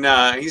was in.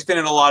 He's been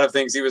in a lot of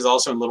things. He was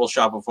also in Little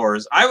Shop of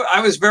Horrors. I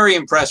was very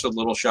impressed with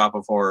Little Shop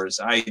of Horrors.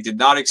 I did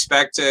not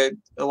expect to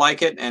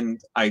like it,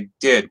 and I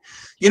did.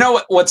 You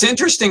know what's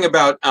interesting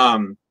about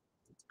I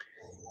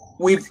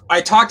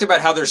talked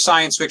about how there's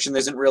science fiction that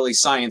isn't really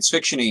science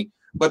fiction-y,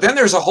 but then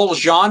there's a whole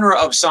genre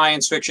of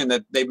science fiction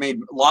that they've made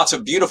lots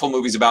of beautiful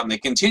movies about, and they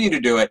continue to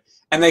do it,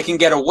 and they can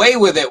get away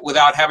with it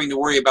without having to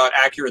worry about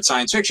accurate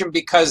science fiction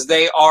because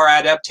they are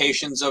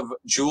adaptations of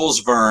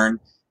Jules Verne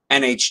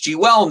and H.G.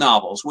 Wells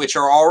novels, which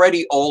are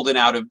already old and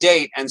out of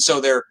date, and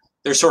so they're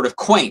sort of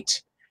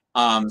quaint.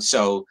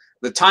 So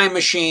The Time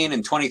Machine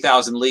and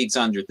 20,000 Leagues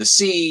Under the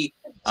Sea.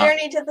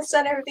 Journey to the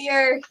Center of the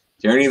Earth.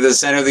 Journey to the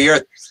Center of the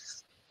Earth.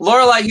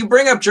 Lorelai, you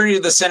bring up Journey to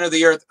the Center of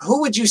the Earth.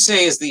 Who would you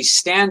say is the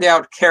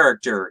standout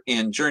character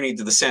in Journey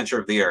to the Center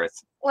of the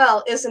Earth?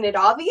 Well, isn't it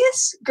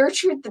obvious?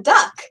 Gertrude the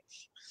Duck.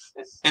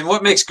 And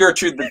what makes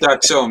Gertrude the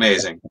Duck so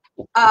amazing?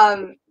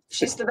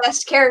 She's the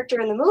best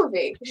character in the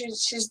movie.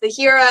 She's the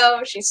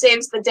hero. She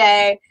saves the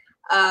day,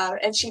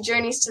 and she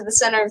journeys to the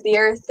center of the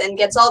earth and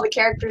gets all the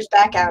characters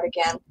back out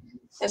again.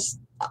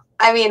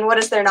 I mean, what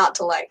is there not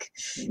to like?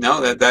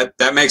 No,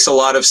 that makes a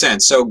lot of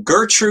sense. So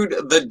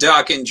Gertrude the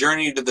Duck in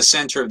Journey to the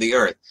Center of the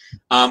Earth.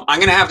 I'm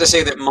going to have to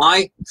say that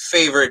my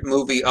favorite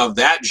movie of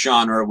that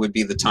genre would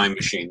be The Time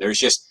Machine.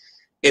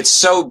 It's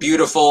so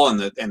beautiful, and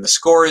the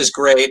score is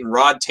great, and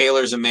Rod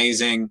Taylor's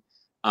amazing.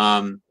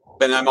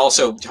 But I'm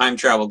also, time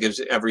travel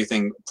gives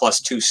everything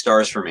 +2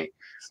 stars for me.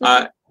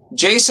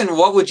 Jason,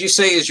 what would you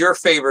say is your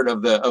favorite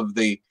of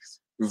the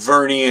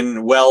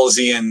Vernian,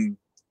 Wellesian,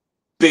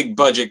 big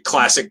budget,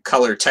 classic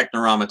color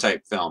technorama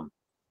type film?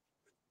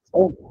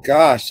 Oh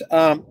gosh,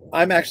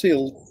 I'm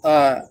actually.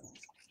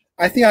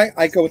 I think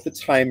I go with The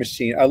Time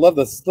Machine. I love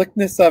the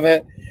slickness of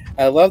it.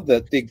 I love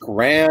the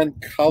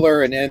grand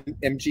color and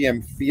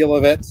MGM feel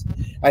of it.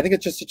 I think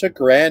it's just such a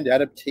grand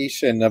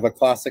adaptation of a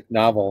classic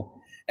novel.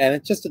 And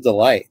it's just a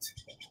delight.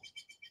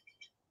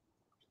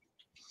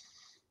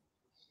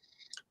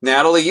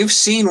 Natalie, you've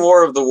seen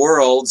War of the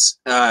Worlds.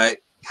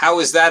 How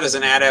is that as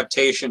an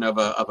adaptation of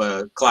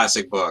a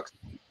classic book?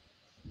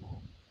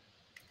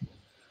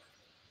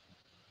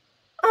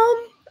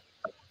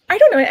 I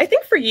don't know. I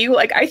think for you,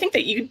 I think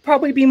that you'd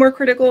probably be more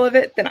critical of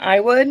it than I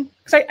would,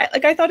 because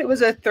I thought it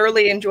was a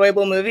thoroughly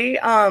enjoyable movie.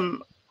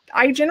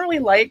 I generally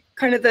like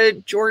kind of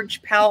the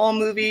George Powell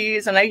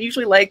movies, and I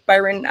usually like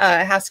Byron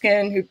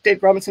Haskin, who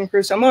did Robinson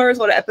Crusoe Mars, a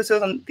lot of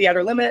episodes on The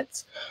Outer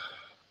Limits.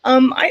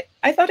 I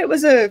thought it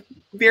was a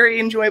very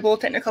enjoyable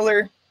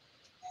Technicolor.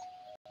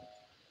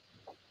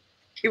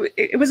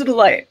 It was a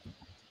delight.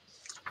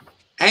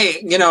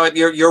 Hey,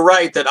 you're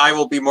right that I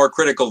will be more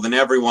critical than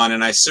everyone,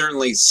 and I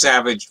certainly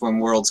savaged When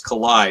Worlds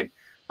Collide.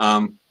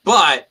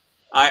 But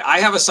I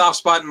have a soft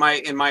spot in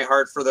my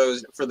heart for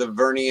the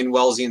Vernian,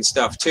 Wellesian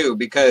stuff too,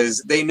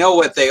 because they know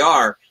what they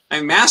are. I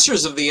mean,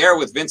 Masters of the Air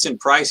with Vincent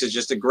Price is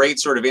just a great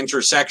sort of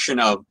intersection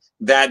of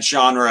that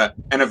genre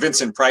and a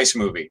Vincent Price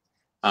movie.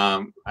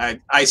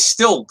 I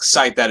still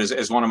cite that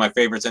as one of my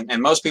favorites,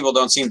 and most people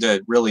don't seem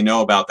to really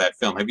know about that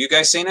film. Have you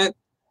guys seen it?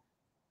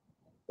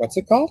 What's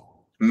it called?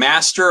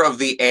 Master of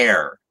the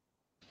Air.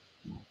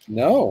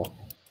 No.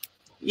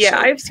 Yeah,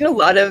 I've seen a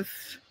lot of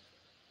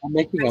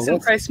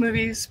Vincent Price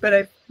movies, but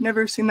I've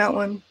never seen that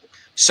one.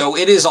 So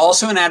it is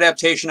also an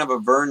adaptation of a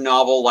Verne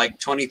novel like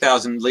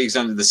 20,000 Leagues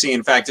Under the Sea.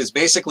 In fact, it's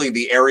basically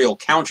the aerial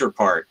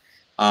counterpart.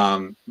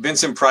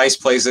 Vincent Price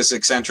plays this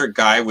eccentric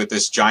guy with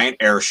this giant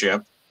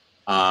airship,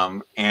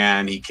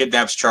 and he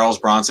kidnaps Charles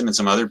Bronson and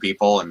some other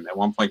people. And at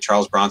one point,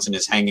 Charles Bronson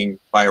is hanging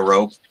by a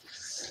rope,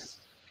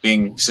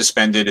 being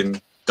suspended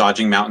and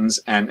dodging mountains,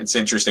 and it's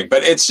interesting.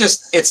 But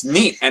it's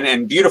neat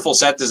and beautiful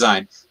set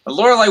design.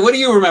 Lorelai, what do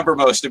you remember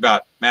most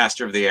about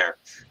Master of the Air?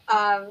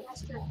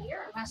 Master of the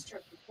Air or Master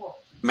of the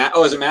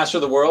World? Is it Master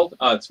of the World?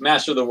 It's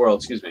Master of the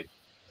World, excuse me.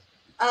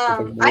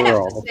 I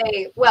have to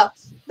say, well,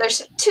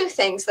 there's two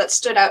things that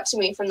stood out to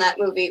me from that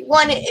movie.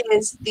 One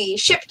is the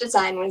ship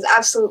design was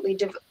absolutely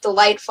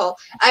delightful.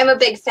 I'm a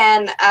big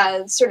fan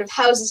of sort of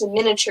houses in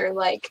miniature,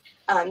 like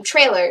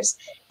trailers,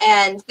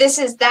 and this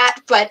is that,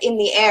 but in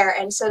the air.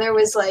 And so there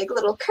was like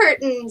little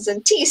curtains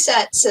and tea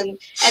sets and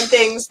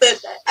things that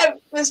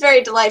was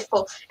very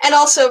delightful. And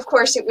also, of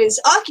course, it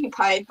was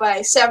occupied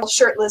by several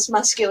shirtless,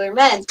 muscular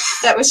men.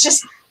 That was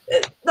just,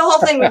 the whole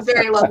thing was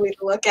very lovely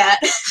to look at.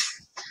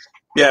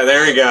 Yeah,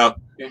 there you go.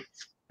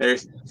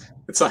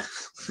 It's like,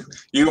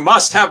 you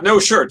must have no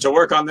shirt to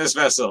work on this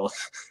vessel.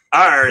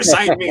 Arr,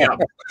 sign me up.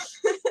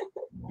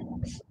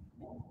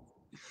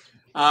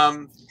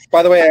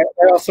 By the way, I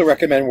also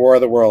recommend War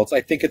of the Worlds. I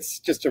think it's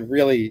just a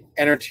really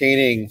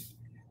entertaining,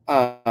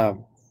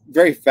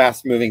 very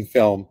fast-moving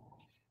film,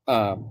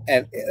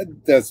 and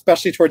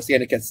especially towards the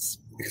end, it gets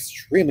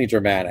extremely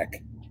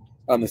dramatic.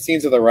 The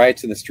scenes of the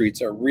riots in the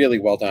streets are really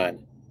well done.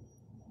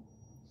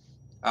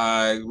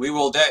 We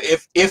will,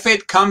 if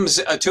it comes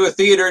to a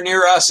theater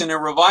near us in a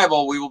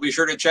revival, we will be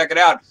sure to check it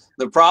out.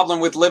 The problem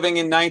with living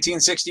in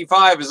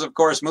 1965 is, of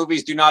course,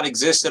 movies do not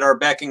exist at our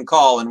beck and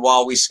call. And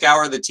while we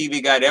scour the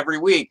TV guide every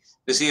week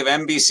to see if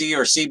NBC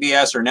or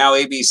CBS or now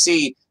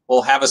ABC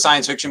will have a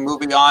science fiction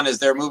movie on as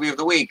their movie of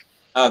the week,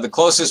 the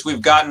closest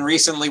we've gotten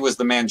recently was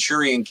The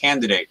Manchurian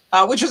Candidate,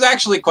 which was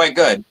actually quite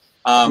good.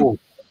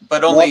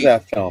 But only love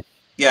that film.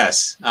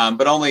 Yes,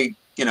 but only,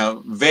 you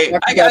know,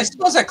 I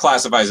suppose that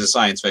classifies as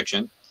science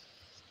fiction.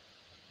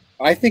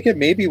 I think it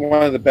may be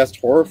one of the best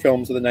horror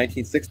films of the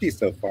 1960s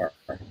so far.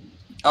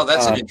 Oh,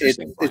 that's an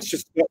interesting point.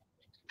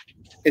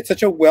 It's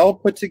such a well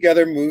put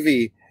together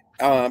movie,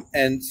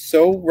 and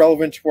so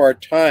relevant to our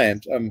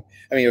times. I mean,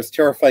 it was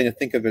terrifying to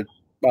think of it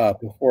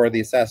before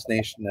the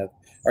assassination of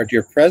our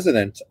dear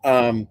president.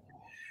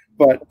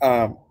 But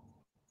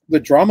the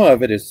drama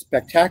of it is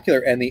spectacular,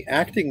 and the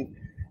acting.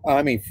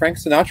 I mean, Frank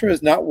Sinatra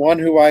is not one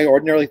who I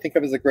ordinarily think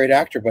of as a great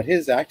actor, but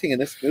his acting in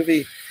this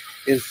movie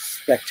is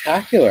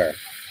spectacular.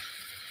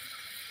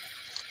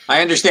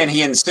 I understand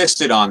he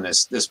insisted on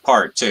this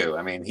part too.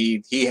 I mean,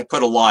 he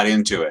put a lot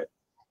into it.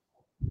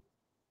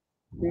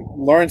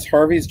 Lawrence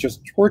Harvey's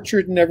just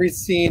tortured in every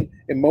scene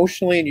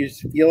emotionally, and you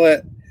just feel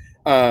it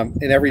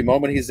in every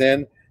moment he's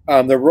in.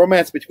 The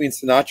romance between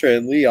Sinatra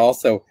and Lee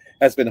also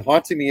has been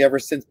haunting me ever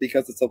since,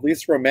 because it's the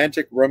least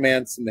romantic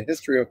romance in the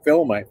history of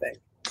film, I think.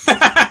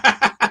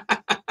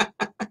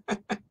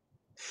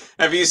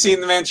 Have you seen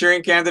The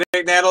Manchurian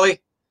Candidate,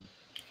 Natalie?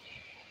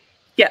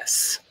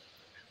 Yes.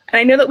 And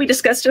I know that we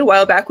discussed it a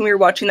while back when we were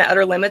watching The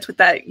Outer Limits with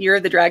that Year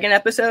of the Dragon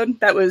episode.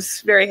 That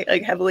was very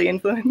heavily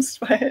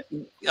influenced by it.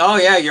 Oh,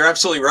 yeah, you're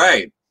absolutely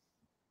right.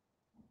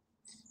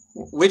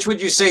 Which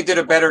would you say did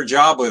a better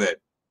job with it?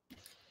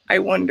 I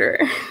wonder.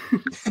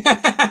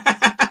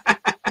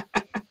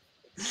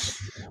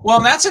 Well,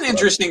 that's an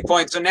interesting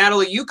point. So,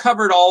 Natalie, you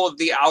covered all of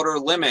The Outer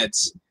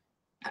Limits.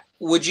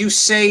 Would you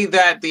say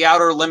that The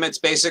Outer Limits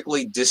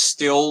basically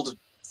distilled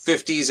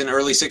 50s and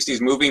early 60s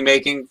movie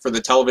making for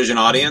the television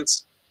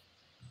audience?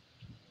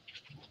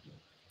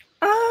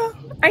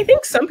 I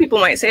think some people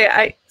might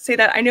say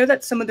that. I know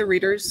that some of the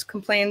readers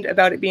complained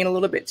about it being a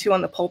little bit too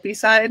on the pulpy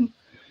side.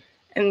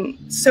 And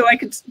so I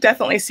could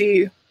definitely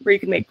see where you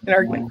could make an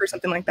argument for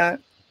something like that.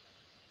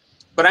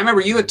 But I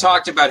remember you had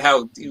talked about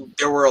how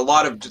there were a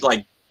lot of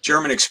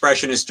German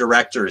expressionist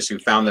directors who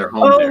found their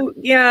home there. Oh,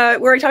 yeah,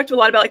 where I talked a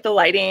lot about the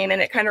lighting,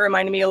 and it kind of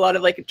reminded me a lot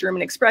of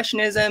German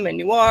expressionism and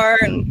noir,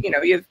 and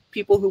you have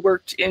people who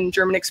worked in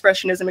German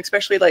expressionism,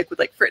 especially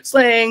with Fritz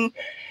Lang,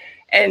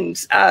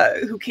 and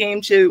who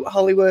came to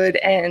Hollywood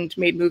and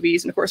made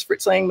movies, and of course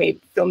Fritz Lang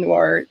made film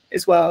noir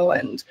as well.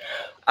 And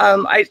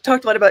I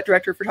talked a lot about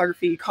director of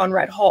photography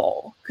Conrad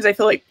Hall, because I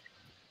feel like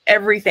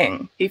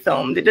everything he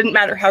filmed, it didn't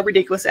matter how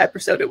ridiculous the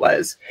episode it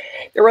was,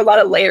 there were a lot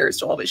of layers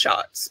to all of his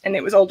shots, and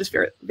it was all just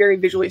very, very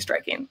visually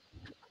striking.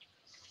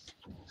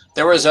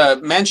 There was a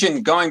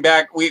mention going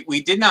back,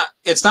 we did not,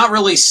 it's not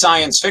really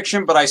science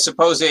fiction, but I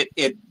suppose it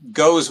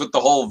goes with the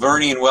whole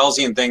Vernian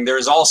Wellesian thing.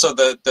 There's also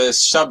the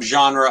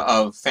subgenre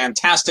of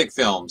fantastic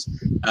films,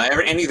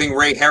 anything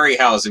Ray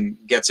Harryhausen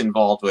gets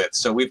involved with.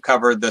 So we've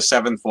covered The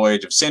Seventh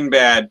Voyage of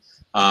Sinbad,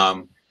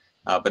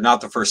 but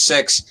not the first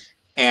six.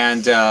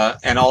 And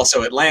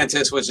also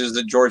Atlantis, which is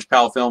the George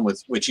Pal film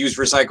which used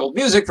recycled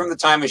music from the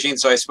Time Machine.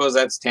 So I suppose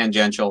that's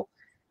tangential.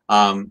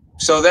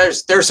 So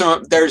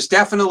there's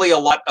definitely a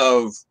lot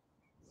of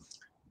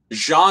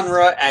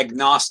genre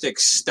agnostic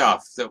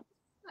stuff that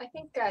I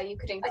think you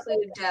could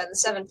include The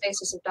Seven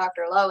Faces of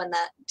Dr. Lowe in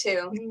that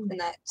too, in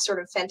that sort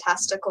of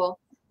fantastical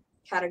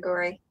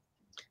category.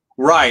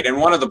 Right, and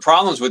one of the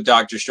problems with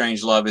Dr.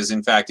 Strangelove is,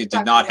 in fact, it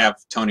did not have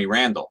Tony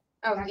Randall.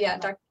 Oh yeah,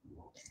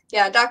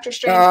 Dr.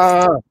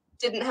 Strange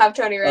didn't have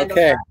Tony Randall.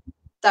 Okay.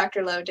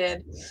 Dr. Lowe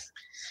did.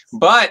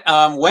 But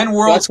when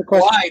worlds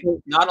collide,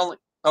 not only.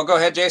 Oh, go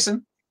ahead,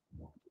 Jason.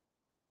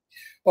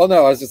 Well,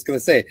 no, I was just going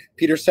to say,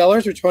 Peter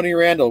Sellers or Tony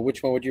Randall,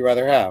 which one would you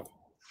rather have?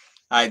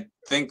 I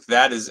think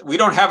that is, we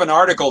don't have an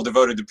article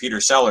devoted to Peter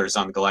Sellers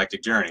on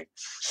Galactic Journey.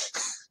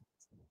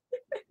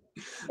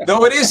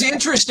 Though it is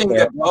interesting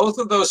that both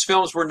of those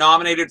films were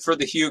nominated for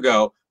the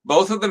Hugo.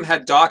 Both of them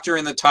had Doctor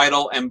in the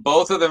title, and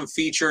both of them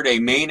featured a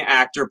main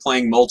actor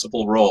playing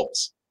multiple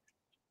roles.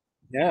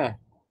 Yeah.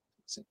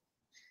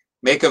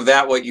 Make of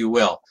that what you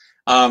will.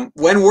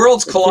 When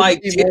Worlds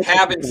Collide did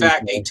have, in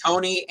fact, a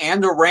Tony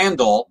and a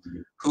Randall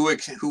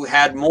who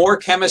had more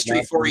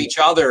chemistry for each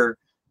other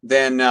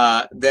than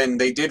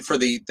they did for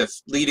the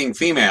leading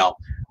female.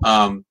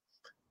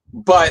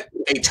 But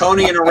a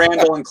Tony and a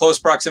Randall in close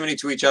proximity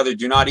to each other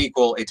do not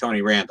equal a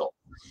Tony Randall.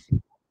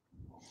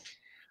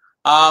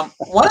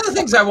 One of the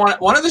things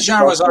one of the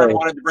genres I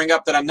wanted to bring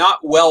up that I'm not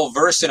well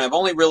versed in, I've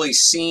only really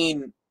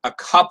seen a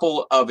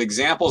couple of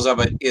examples of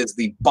it, is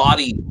the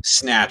Body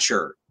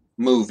Snatcher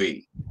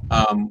movie,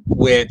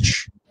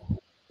 which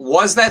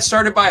was that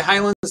started by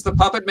Hyland's The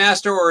Puppet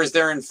Master, or is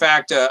there in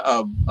fact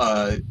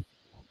a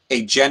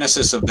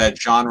genesis of that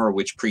genre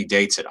which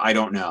predates it? I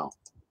don't know.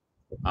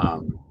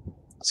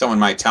 Someone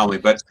might tell me,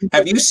 but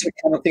have you seen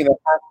the kind of thing that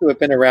has to have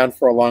been around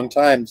for a long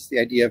time? Just the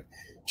idea of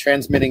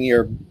transmitting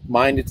your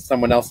mind into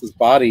someone else's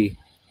body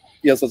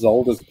feels as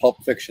old as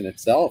Pulp Fiction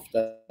itself,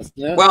 doesn't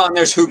it? Well, and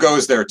there's Who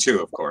Goes There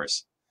too, of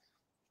course.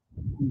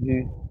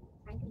 Mm-hmm.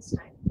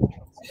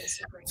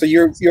 So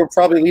you're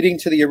probably leading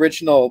to the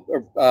original,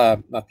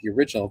 not the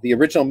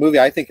original movie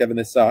I think of in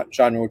this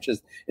genre, which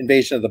is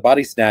Invasion of the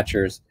Body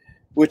Snatchers,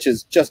 which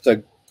is just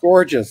a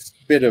gorgeous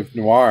bit of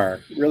noir.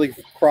 It really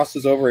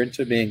crosses over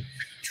into being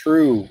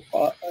true.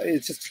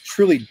 It's just a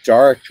truly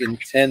dark,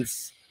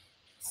 intense,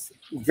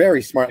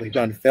 very smartly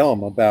done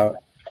film about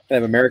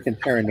kind of American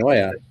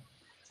paranoia.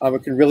 We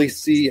can really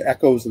see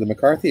echoes of the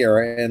McCarthy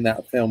era in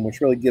that film,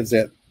 which really gives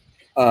it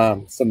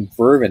some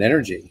verve and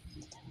energy.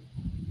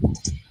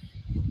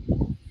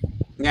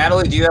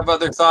 Natalie, do you have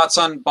other thoughts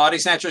on Body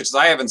Snatchers? Because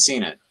I haven't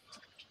seen it.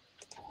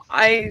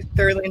 I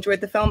thoroughly enjoyed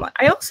the film.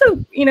 I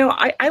also, you know,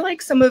 I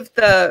like some of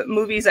the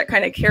movies that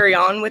kind of carry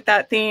on with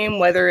that theme,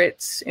 whether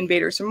it's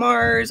Invaders from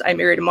Mars, I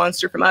Married a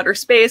Monster from Outer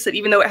Space, that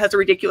even though it has a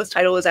ridiculous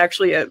title, is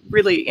actually a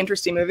really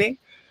interesting movie.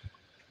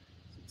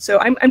 So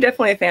I'm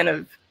definitely a fan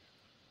of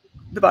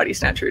the Body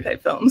Snatcher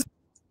type films.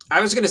 I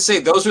was going to say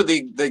those are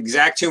the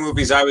exact two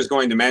movies I was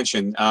going to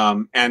mention.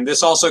 And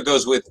this also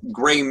goes with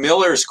Gray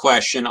Miller's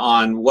question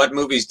on what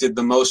movies did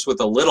the most with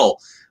a little.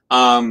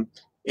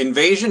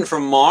 Invasion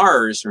from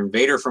Mars, or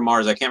Invader from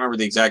Mars, I can't remember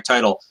the exact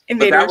title.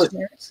 Invaders from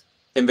Mars.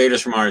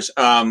 Invaders from Mars.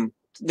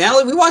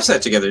 Natalie, we watched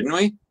that together, didn't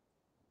we?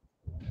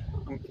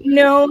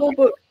 No,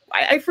 but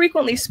I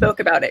frequently spoke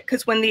about it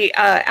because when the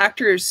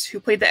actors who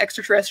played the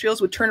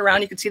extraterrestrials would turn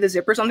around, you could see the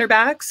zippers on their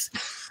backs.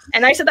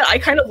 And I said that I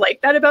kind of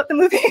like that about the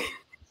movie.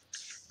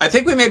 I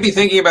think we may be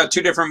thinking about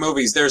two different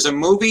movies. There's a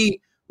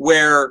movie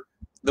where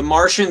the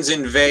Martians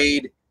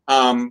invade,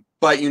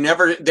 but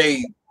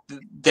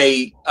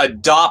they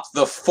adopt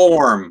the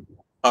form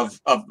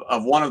of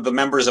one of the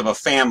members of a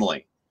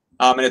family,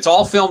 and it's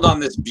all filmed on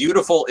this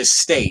beautiful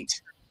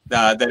estate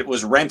that it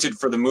was rented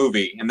for the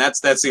movie, and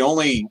that's the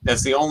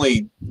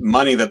only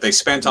money that they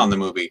spent on the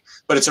movie.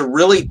 But it's a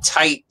really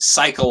tight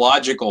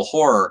psychological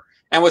horror.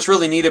 And what's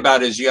really neat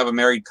about it is you have a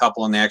married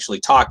couple and they actually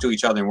talk to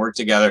each other and work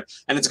together.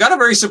 And it's got a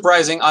very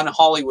surprising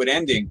un-Hollywood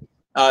ending.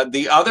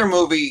 The other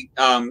movie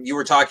you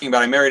were talking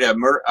about, I Married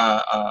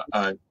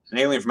an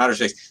Alien from Outer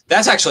Space,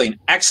 that's actually an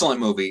excellent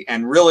movie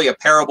and really a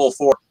parable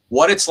for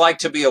what it's like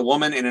to be a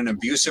woman in an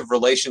abusive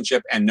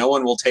relationship and no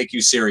one will take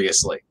you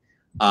seriously.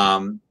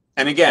 And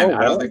again,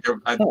 I don't think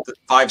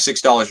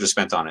 $5-6 was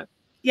spent on it.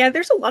 Yeah,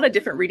 there's a lot of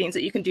different readings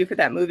that you can do for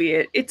that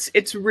movie.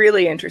 It's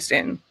really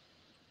interesting.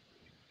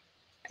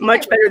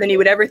 Much better than you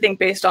would ever think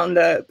based on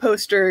the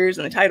posters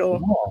and the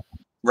title.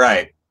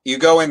 Right. You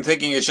go in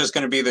thinking it's just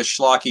going to be the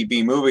schlocky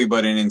B movie,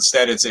 but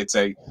instead it's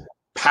a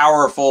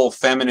powerful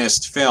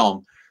feminist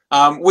film,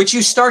 which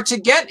you start to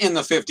get in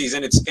the 50s.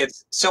 And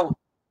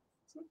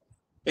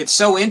it's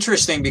so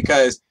interesting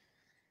because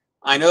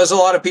I know there's a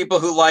lot of people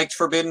who liked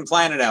Forbidden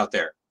Planet out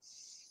there.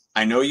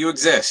 I know you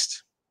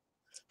exist,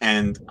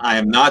 and I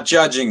am not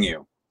judging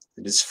you.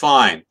 It is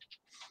fine.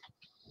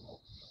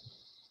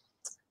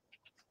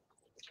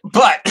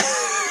 But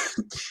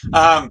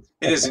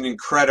it is an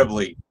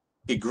incredibly,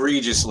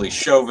 egregiously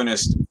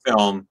chauvinist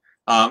film,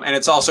 and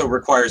it also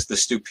requires the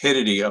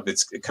stupidity of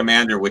its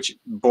commander, which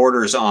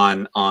borders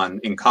on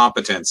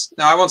incompetence.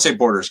 Now, I won't say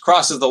borders,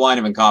 crosses the line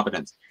of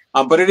incompetence,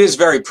 but it is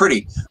very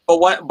pretty.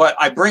 But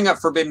I bring up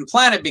Forbidden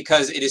Planet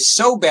because it is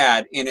so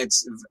bad in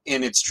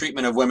its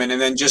treatment of women,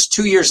 and then just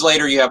 2 years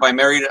later, you have I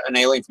Married an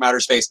Alien from Outer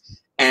Space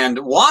and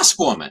Wasp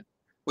Woman,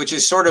 which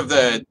is sort of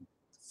the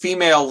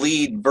female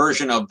lead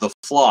version of The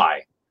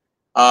Fly.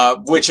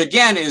 Which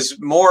again is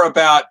more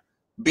about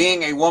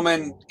being a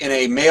woman in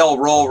a male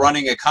role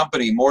running a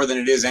company more than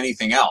it is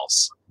anything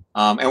else,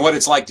 and what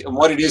it's like, and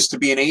what it is to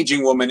be an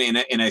aging woman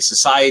in a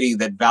society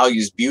that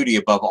values beauty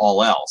above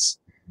all else.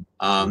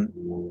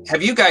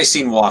 Have you guys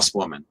seen Wasp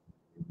Woman?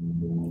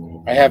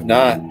 I have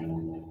not.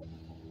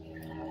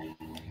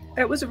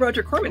 That was a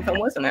Roger Corman film,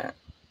 wasn't it?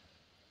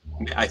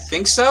 I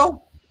think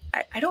so.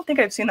 I don't think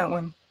I've seen that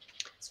one.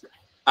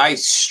 I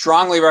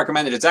strongly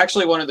recommend it. It's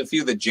actually one of the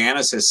few that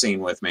Janice has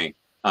seen with me.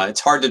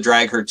 It's hard to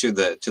drag her to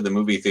the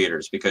movie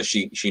theaters because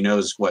she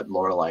knows what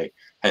Lorelai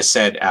has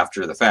said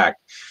after the fact.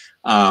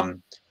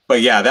 But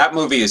yeah, that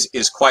movie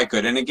is quite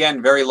good. And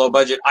again, very low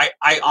budget.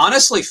 I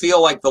honestly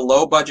feel like the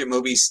low budget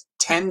movies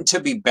tend to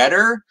be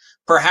better,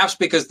 perhaps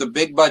because the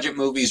big budget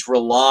movies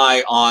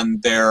rely on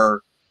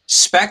their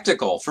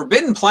spectacle.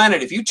 Forbidden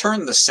Planet, if you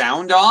turn the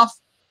sound off,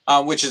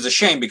 which is a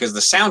shame because the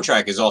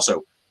soundtrack is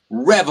also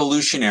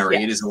revolutionary.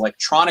 Yes. It is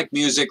electronic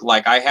music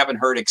like I haven't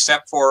heard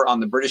except for on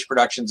the British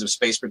productions of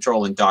Space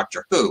Patrol and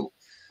Doctor Who.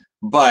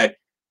 But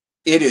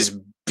it is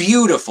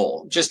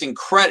beautiful, just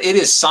incredible. It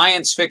is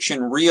science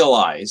fiction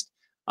realized,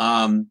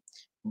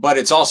 but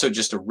it's also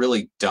just a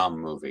really dumb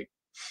movie.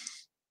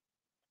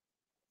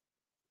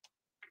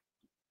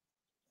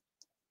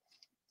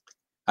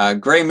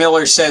 Gray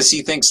Miller says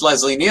he thinks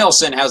Leslie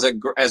Nielsen has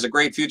a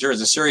great future as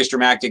a serious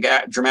dramatic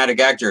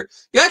actor.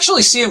 You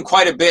actually see him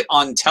quite a bit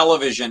on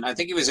television. I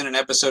think he was in an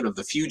episode of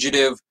The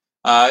Fugitive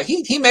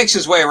He makes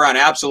his way around.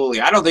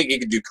 Absolutely. I don't think he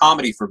could do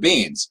comedy for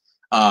beans,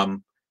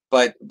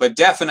 but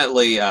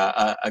definitely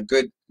a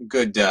good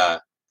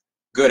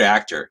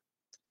actor.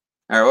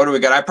 All right, what do we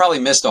got? I probably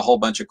missed a whole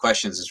bunch of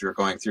questions as we were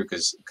going through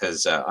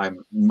because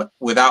I'm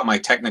without my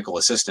technical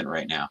assistant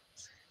right now.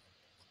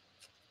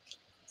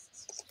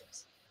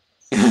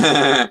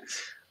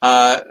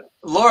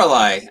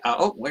 Lorelai.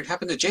 Oh, what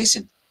happened to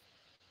Jason?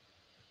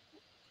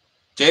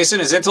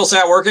 Jason, is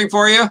Intelsat working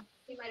for you?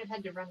 You might have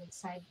had to run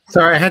inside.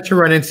 Sorry, I had to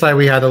run inside.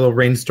 We had a little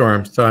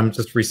rainstorm, so I'm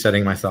just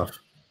resetting myself.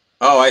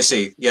 Oh, I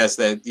see. Yes,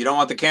 you don't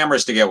want the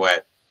cameras to get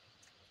wet.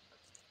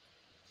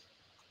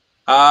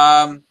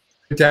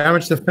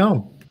 Damage the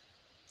film.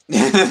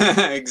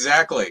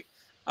 Exactly.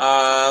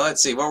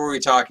 Let's see. What were we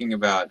talking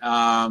about?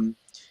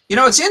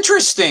 It's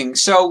interesting.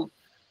 So,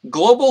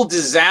 global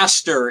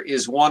disaster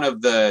is one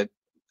of the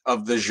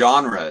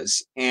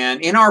genres,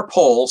 and in our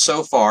poll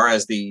so far,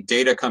 as the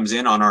data comes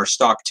in on our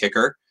stock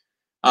ticker,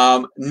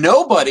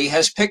 nobody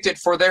has picked it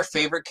for their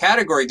favorite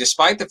category,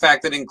 despite the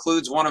fact that it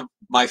includes one of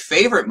my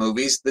favorite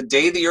movies, The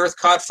Day the Earth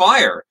Caught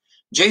Fire.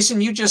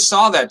 Jason, you just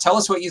saw that. Tell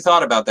us what you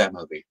thought about that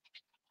movie.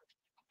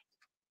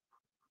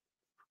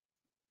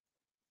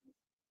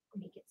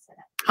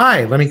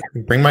 Hi, let me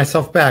bring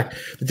myself back.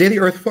 The Day the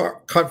Earth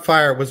Caught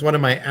Fire was one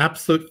of my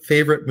absolute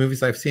favorite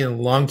movies I've seen in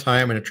a long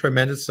time, and a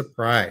tremendous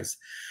surprise.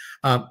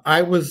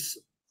 I was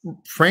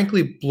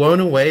frankly blown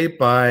away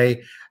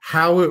by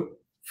how it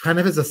kind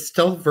of is a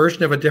stealth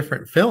version of a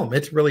different film.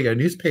 It's really a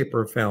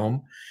newspaper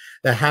film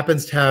that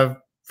happens to have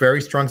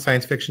very strong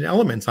science fiction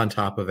elements on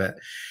top of it.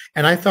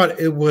 And I thought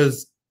it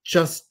was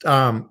just,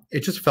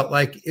 it just felt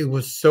like it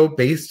was so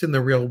based in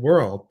the real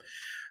world.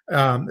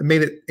 It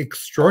made it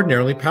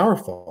extraordinarily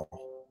powerful.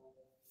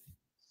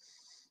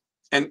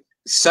 And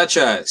such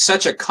a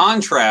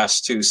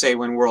contrast to, say,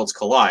 When Worlds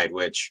Collide,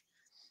 which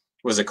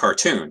was a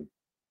cartoon.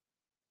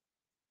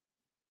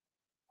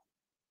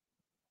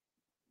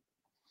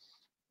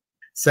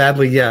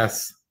 Sadly,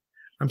 yes.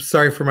 I'm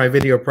sorry for my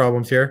video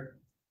problems here.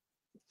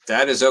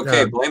 That is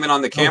okay. Blame it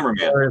on the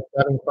cameraman.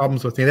 Having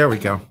problems with me. There we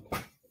go.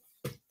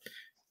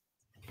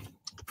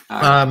 Go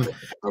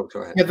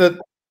ahead. Yeah,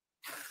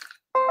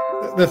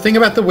 the thing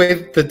about the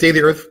way The Day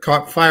the Earth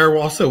Caught Fire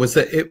also was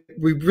that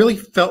we really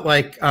felt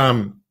like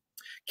the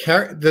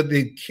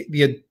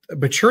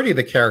maturity of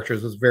the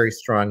characters was very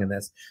strong in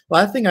this. A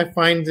lot of thing I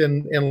find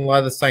in a lot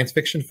of the science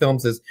fiction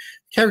films is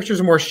characters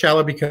are more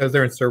shallow because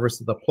they're in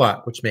service of the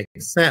plot, which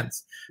makes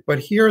sense. But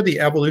here, the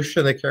evolution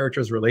of the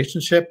characters'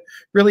 relationship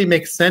really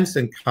makes sense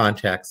in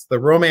context. The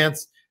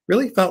romance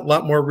really felt a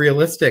lot more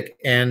realistic,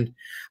 and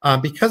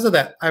because of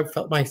that, I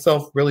felt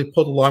myself really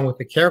pulled along with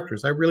the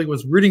characters. I really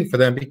was rooting for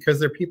them because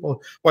they're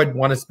people who I'd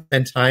want to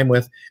spend time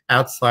with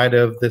outside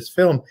of this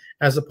film,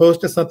 as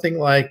opposed to something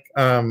like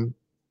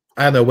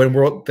I don't know,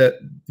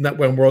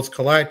 When Worlds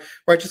Collide,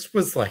 where I just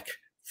was like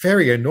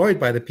very annoyed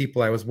by the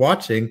people I was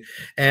watching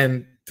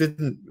and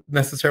didn't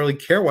necessarily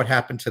care what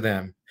happened to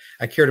them.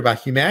 I cared about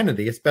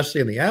humanity,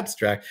 especially in the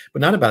abstract,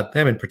 but not about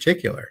them in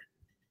particular.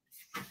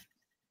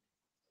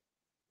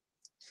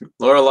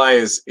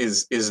 Lorelai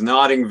is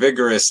nodding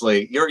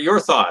vigorously. Your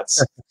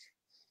thoughts?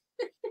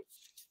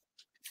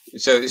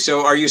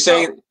 So are you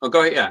saying? Oh,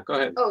 go ahead. Yeah, go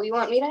ahead. Oh, you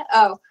want me to?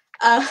 Oh.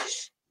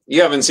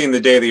 You haven't seen The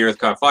Day the Earth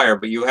Caught Fire,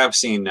 but you have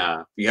seen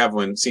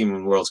seen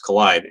When Worlds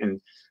Collide.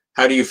 And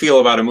how do you feel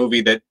about a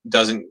movie that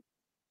doesn't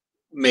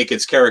make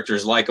its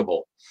characters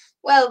likable?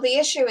 Well, the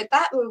issue with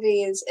that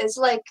movie is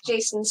like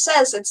Jason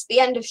says, it's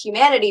the end of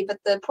humanity, but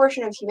the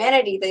portion of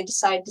humanity they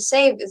decide to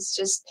save is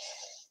just,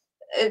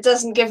 it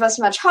doesn't give us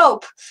much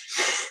hope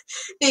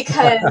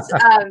because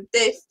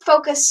they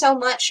focus so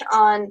much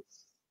on,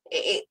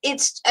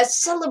 it's a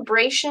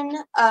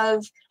celebration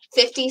of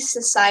 50s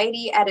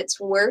society at its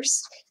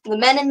worst. The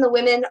men and the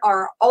women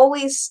are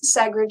always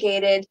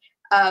segregated.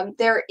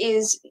 There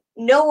is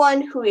no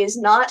one who is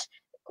not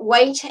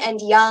white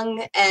and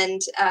young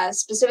and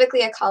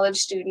specifically a college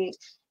student.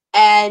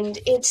 And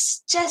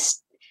it's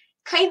just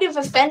kind of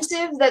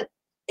offensive that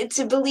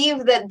to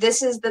believe that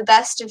this is the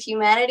best of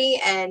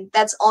humanity and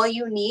that's all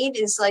you need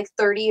is like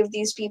 30 of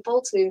these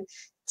people to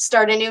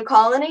start a new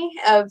colony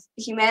of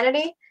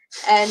humanity.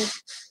 And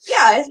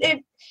yeah,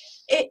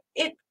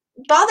 it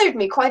bothered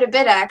me quite a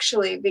bit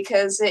actually,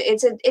 because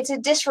it's a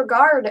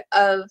disregard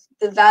of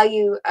the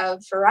value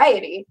of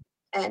variety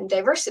and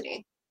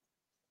diversity.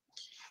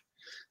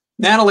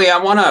 Natalie, I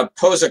want to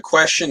pose a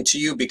question to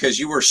you because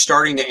you were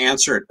starting to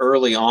answer it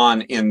early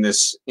on in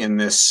this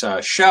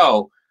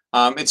show.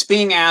 It's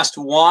being asked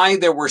why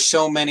there were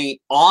so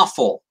many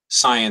awful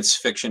science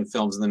fiction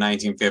films in the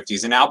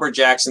 1950s, and Albert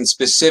Jackson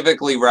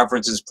specifically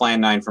references Plan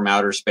 9 from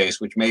Outer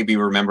Space, which may be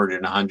remembered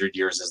in 100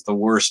 years as the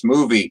worst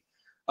movie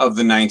of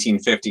the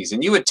 1950s.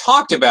 And you had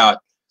talked about,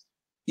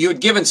 you had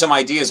given some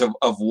ideas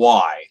of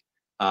why,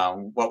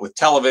 what with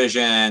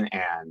television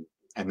and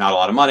not a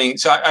lot of money.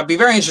 So I'd be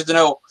very interested to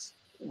know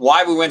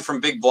why we went from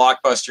big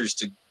blockbusters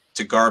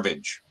to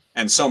garbage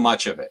and so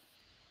much of it.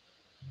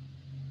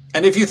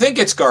 And if you think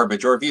it's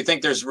garbage or if you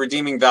think there's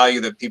redeeming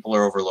value that people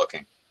are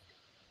overlooking.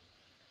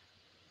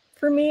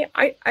 For me,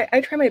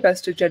 I try my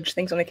best to judge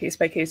things on a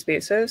case-by-case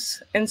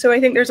basis. And so I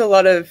think there's a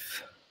lot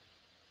of,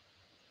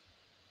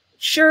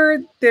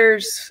 sure,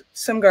 there's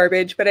some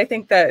garbage, but I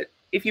think that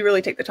if you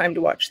really take the time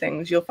to watch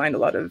things, you'll find a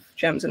lot of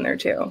gems in there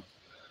too.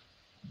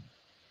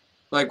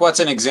 Like,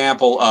 what's an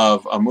example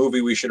of a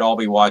movie we should all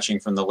be watching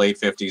from the late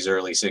 50s,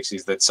 early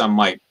 60s that some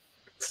might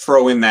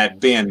throw in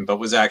that bin, but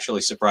was actually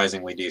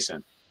surprisingly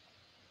decent?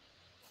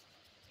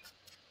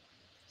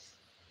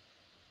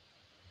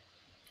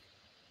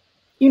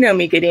 You know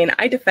me, Gideon.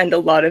 I defend a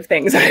lot of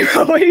things I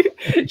probably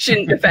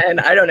shouldn't defend.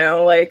 I don't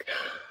know, like,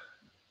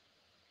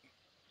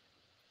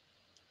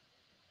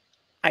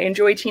 I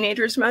enjoy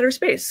Teenagers from Outer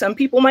Space. Some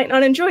people might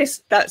not enjoy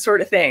that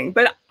sort of thing,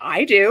 but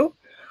I do.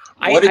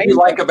 What did you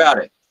like about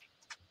it?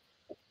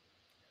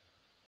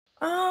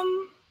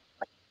 I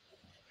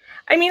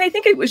mean, I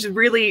think it was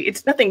really,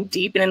 it's nothing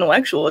deep and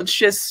intellectual. It's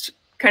just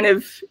kind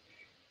of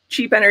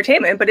cheap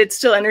entertainment, but it's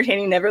still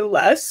entertaining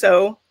nevertheless.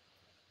 So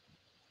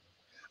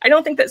I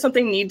don't think that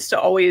something needs to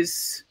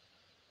always,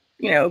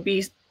 you know,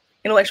 be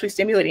intellectually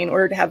stimulating in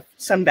order to have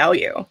some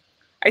value.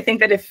 I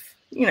think that if,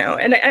 you know,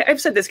 and I've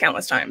said this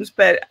countless times,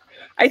 but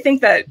I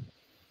think that,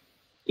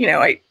 you know,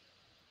 I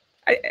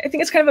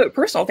think it's kind of a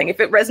personal thing. If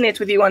it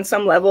resonates with you on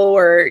some level,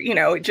 or, you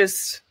know, it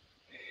just,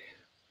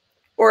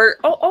 or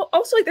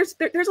also, like,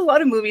 there's a lot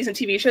of movies and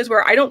TV shows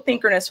where I don't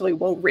think are necessarily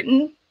well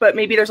written, but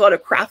maybe there's a lot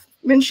of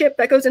craftsmanship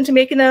that goes into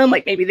making them.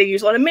 Like, maybe they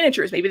use a lot of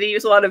miniatures, maybe they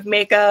use a lot of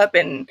makeup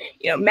and,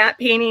 you know, matte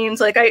paintings.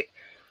 Like,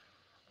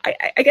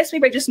 I guess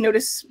maybe I just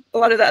notice a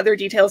lot of the other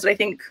details that I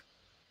think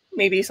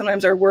maybe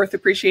sometimes are worth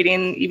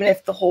appreciating, even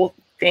if the whole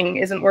thing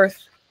isn't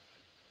worth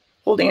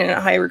holding in a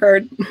high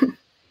regard.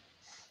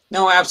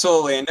 No,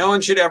 absolutely. And no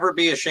one should ever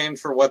be ashamed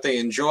for what they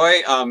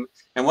enjoy.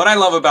 And what I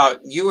love about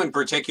you in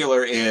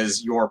particular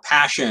is your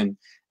passion.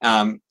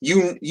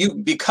 You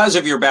because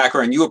of your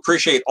background, you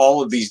appreciate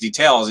all of these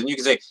details, and you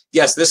can say,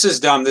 yes, this is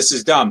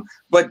dumb,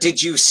 but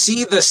did you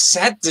see the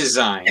set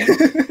design?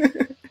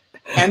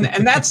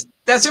 and that's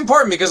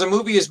important, because a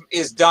movie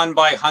is done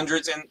by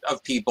hundreds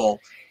of people,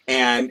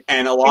 and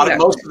a lot of,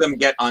 most of them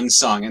get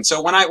unsung. And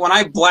so when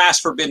I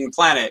blast Forbidden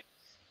Planet,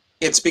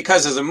 it's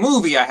because as a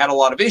movie I had a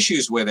lot of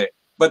issues with it.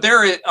 But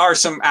there are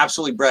some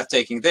absolutely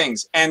breathtaking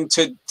things. And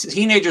to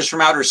Teenagers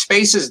from Outer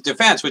Space's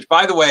defense, which,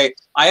 by the way,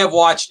 I have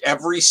watched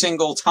every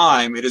single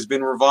time it has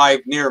been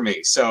revived near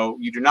me, so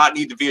you do not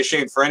need to be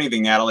ashamed for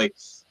anything, Natalie.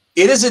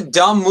 It is a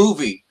dumb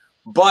movie,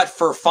 but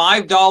for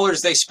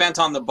 $5 they spent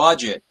on the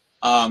budget,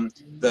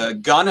 the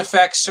gun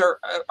effects are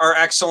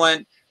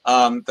excellent.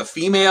 The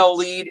female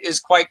lead is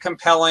quite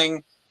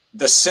compelling.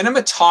 The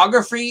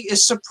cinematography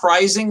is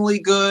surprisingly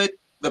good.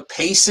 The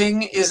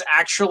pacing is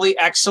actually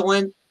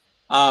excellent.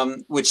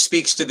 Which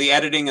speaks to the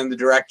editing and the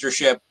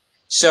directorship.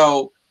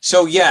 So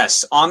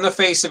yes, on the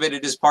face of it,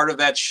 it is part of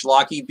that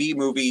schlocky B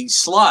movie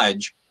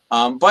sludge.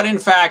 But in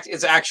fact,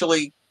 it's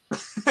actually,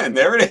 and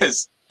there it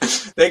is.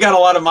 They got a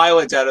lot of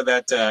mileage out of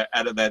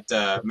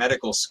that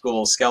medical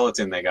school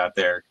skeleton they got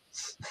there.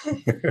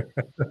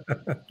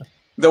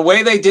 The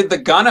way they did the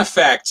gun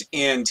effect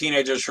in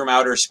Teenagers from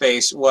Outer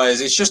Space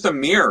it's just a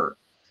mirror,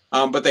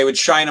 but they would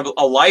shine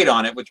a light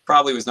on it, which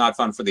probably was not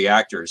fun for the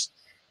actors.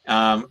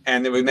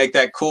 And it would make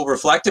that cool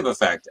reflective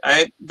effect.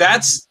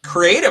 That's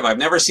creative. I've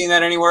never seen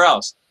that anywhere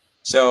else.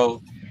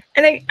 So,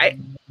 and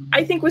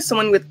I think with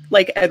someone with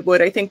like Ed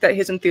Wood, I think that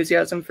his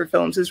enthusiasm for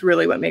films is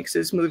really what makes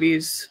his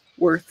movies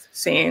worth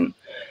seeing,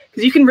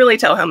 because you can really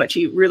tell how much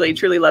he really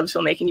truly loves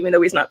filmmaking, even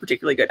though he's not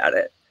particularly good at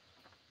it.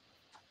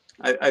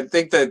 I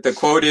think that the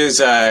quote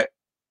is,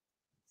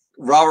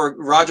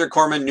 Roger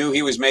Corman knew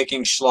he was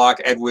making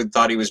schlock. Ed Wood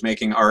thought he was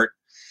making art.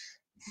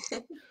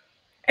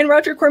 And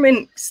Roger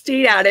Corman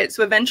stayed at it,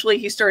 so eventually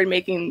he started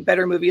making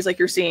better movies, like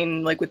you're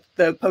seeing, like with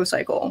the Poe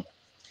cycle.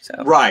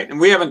 So. Right,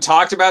 and we haven't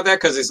talked about that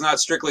because it's not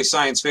strictly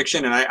science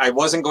fiction, and I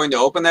wasn't going to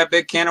open that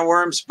big can of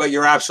worms, but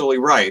you're absolutely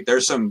right.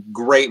 There's some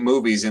great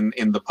movies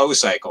in the Poe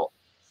cycle.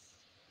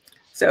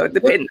 So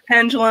The Pit and the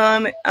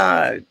Pendulum,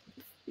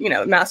 you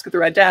know, Mask of the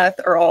Red Death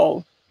are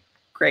all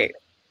great.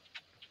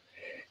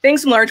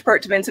 Thanks in large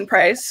part to Vincent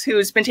Price,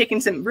 who's been taking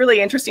some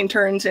really interesting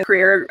turns in his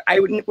career. I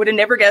would have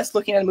never guessed,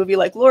 looking at a movie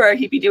like Laura,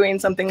 he'd be doing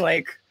something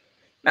like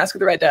Mask of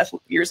the Red Death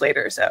years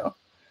later. So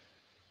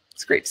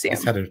it's great to see him.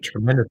 He's had a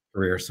tremendous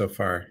career so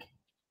far.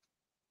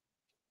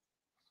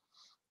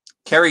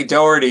 Carrie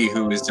Doherty,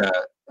 who is,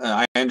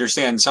 I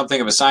understand,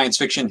 something of a science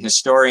fiction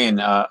historian,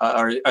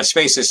 or a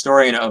space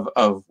historian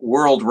of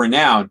world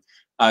renown,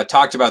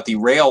 talked about the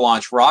rail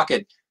launch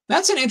rocket.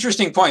 That's an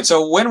interesting point.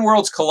 So when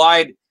Worlds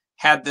Collide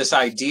had this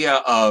idea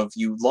of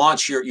you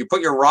put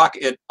your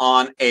rocket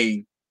on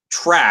a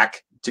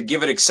track to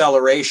give it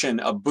acceleration,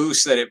 a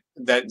boost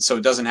so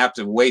it doesn't have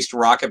to waste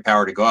rocket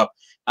power to go up.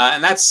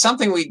 And that's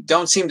something we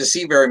don't seem to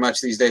see very much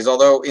these days,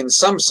 although in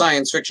some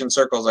science fiction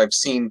circles I've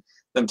seen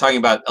them talking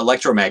about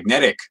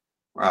electromagnetic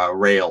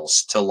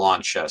rails to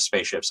launch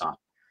spaceships on.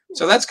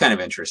 So that's kind of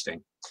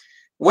interesting.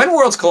 When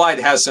Worlds Collide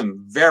has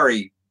some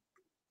very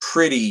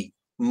pretty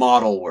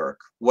model work,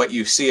 what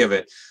you see of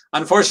it.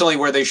 Unfortunately,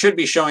 where they should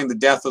be showing the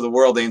death of the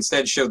world, they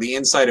instead show the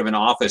inside of an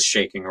office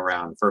shaking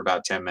around for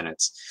about 10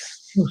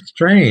 minutes. Oh,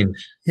 strange.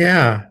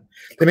 Yeah.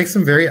 They make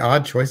some very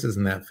odd choices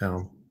in that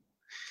film.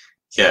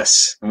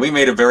 Yes, and we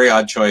made a very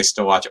odd choice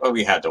to watch. Oh,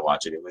 we had to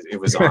watch it. It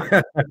was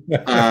on.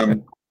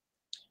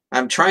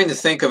 I'm trying to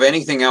think of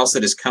anything else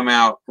that has come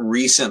out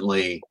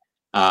recently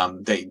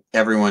that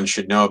everyone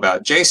should know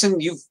about. Jason,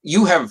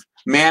 you have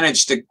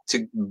managed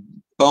to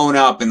bone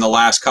up in the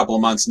last couple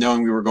of months,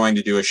 knowing we were going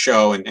to do a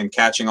show and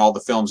catching all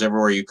the films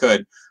everywhere you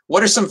could.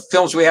 What are some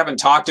films we haven't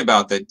talked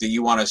about that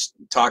you want to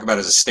talk about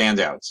as a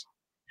standouts?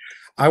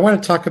 I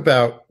want to talk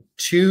about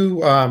two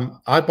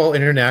oddball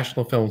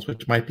international films,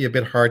 which might be a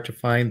bit hard to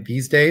find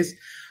these days.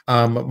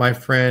 My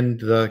friend,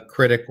 the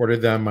critic,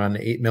 ordered them on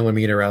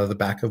 8mm out of the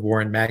back of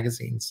Warren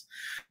magazines.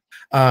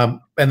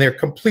 And they're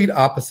complete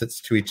opposites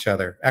to each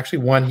other. Actually,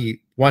 one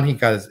he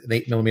got is an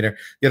 8mm.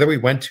 The other we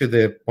went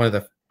to one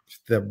of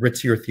the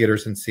ritzier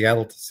theaters in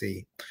Seattle to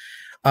see.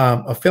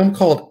 A film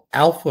called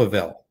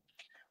Alphaville,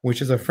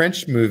 which is a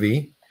French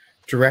movie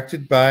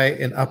directed by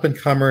an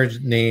up-and-comer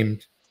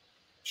named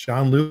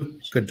Jean-Luc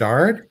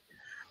Godard.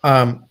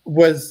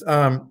 Was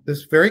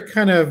this very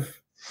kind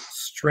of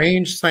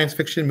strange science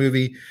fiction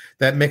movie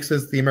that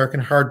mixes the American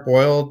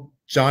hard-boiled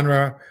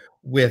genre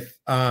with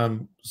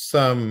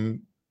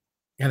some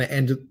kind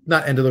of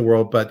not end of the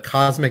world, but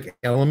cosmic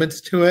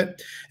elements to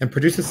it, and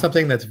produces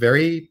something that's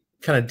very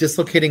kind of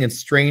dislocating and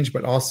strange,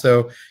 but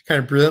also kind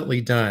of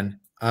brilliantly done.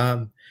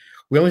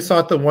 We only saw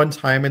it the one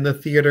time in the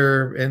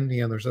theater, and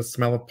there's a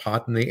smell of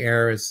pot in the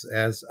air as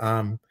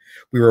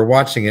we were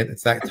watching it.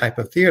 It's that type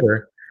of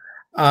theater.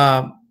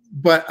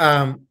 But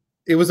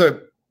it was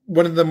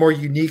one of the more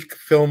unique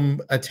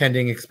film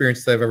attending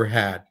experiences I've ever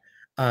had.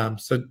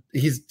 So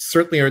he's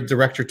certainly a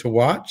director to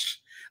watch.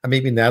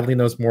 Maybe Natalie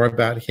knows more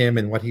about him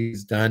and what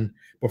he's done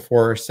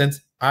before or since.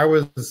 I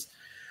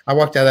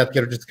walked out of that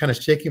theater just kind of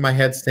shaking my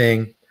head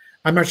saying,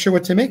 I'm not sure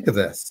what to make of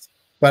this,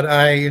 but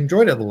I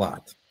enjoyed it a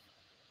lot.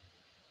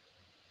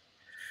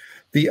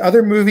 The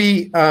other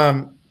movie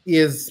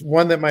is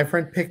one that my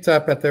friend picked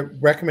up at the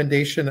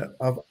recommendation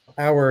of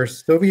our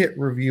Soviet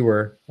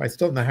reviewer. I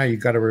still don't know how you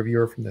got a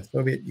reviewer from the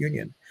Soviet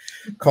Union,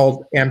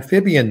 called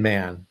Amphibian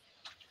Man,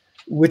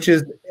 which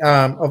is,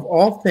 of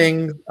all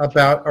things,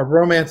 about a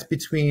romance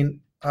between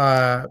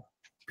a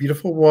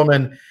beautiful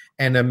woman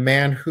and a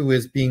man who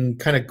is being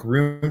kind of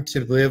groomed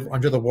to live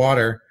under the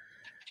water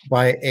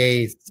by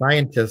a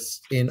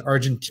scientist in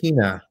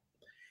Argentina.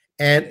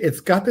 And it's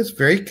got this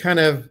very kind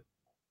of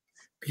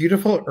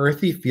beautiful,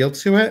 earthy feel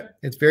to it.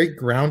 It's very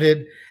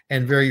grounded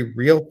and very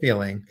real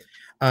feeling.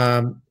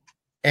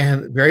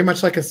 And very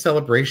much like a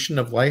celebration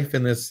of life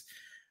in this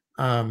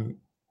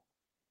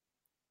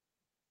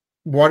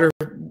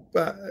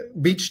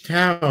beach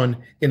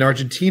town in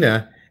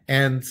Argentina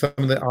and some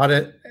of the odd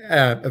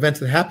events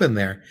that happen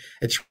there.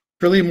 It's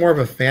really more of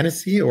a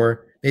fantasy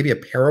or maybe a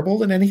parable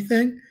than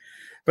anything.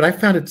 But I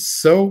found it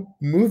so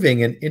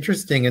moving and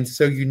interesting and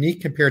so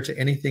unique compared to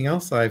anything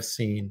else I've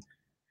seen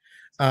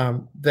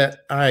that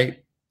I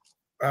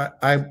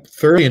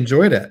thoroughly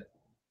enjoyed it.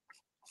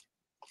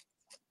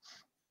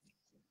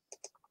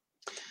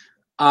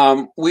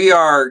 We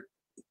are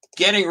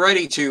getting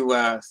ready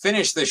to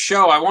finish the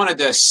show. I wanted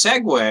to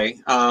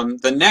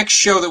segue the next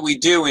show that we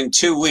do in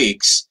 2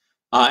 weeks,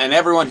 and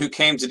everyone who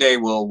came today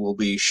will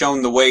be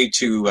shown the way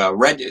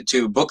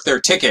to book their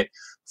ticket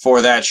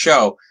for that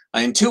show.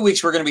 In 2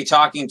 weeks, we're going to be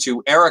talking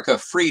to Erica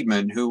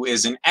Friedman, who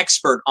is an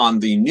expert on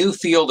the new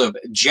field of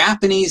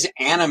Japanese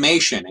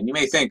animation. And you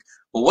may think,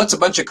 well, what's a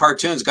bunch of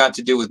cartoons got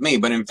to do with me?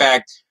 But in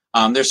fact,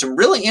 there's some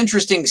really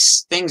interesting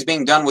things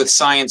being done with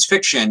science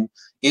fiction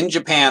in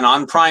Japan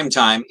on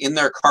primetime in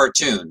their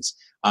cartoons.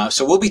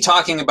 So we'll be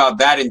talking about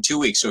that in 2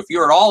 weeks. So if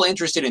you're at all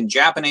interested in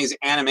Japanese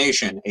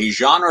animation, a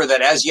genre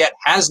that as yet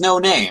has no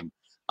name,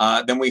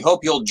 then we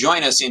hope you'll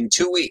join us in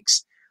 2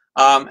 weeks.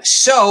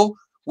 So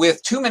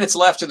with 2 minutes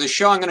left of the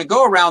show, I'm going to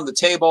go around the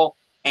table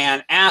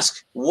and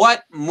ask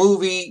what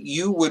movie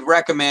you would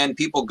recommend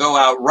people go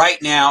out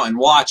right now and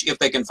watch if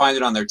they can find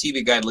it on their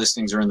TV Guide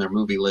listings or in their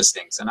movie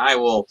listings. And I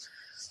will,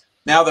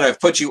 now that I've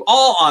put you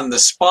all on the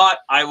spot,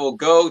 I will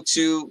go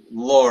to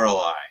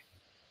Lorelei.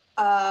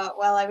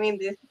 Well, I mean,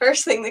 the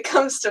first thing that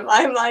comes to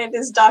my mind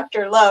is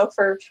Dr. Lowe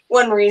for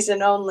one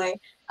reason only,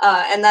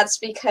 and that's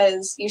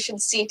because you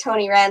should see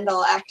Tony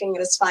Randall acting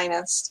at his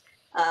finest.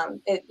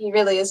 He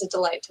really is a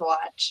delight to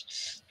watch.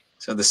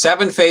 So The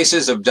Seven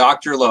Faces of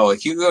Dr. Lowe, a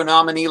Hugo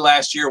nominee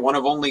last year, one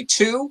of only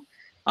two,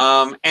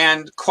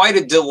 and quite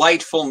a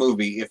delightful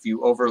movie if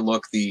you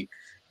overlook the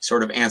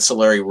sort of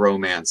ancillary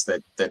romance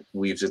that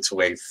weaves its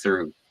way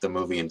through the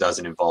movie and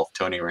doesn't involve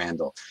Tony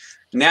Randall.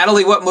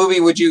 Natalie, what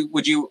movie would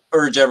you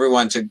urge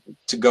everyone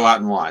to go out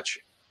and watch?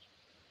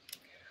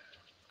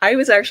 I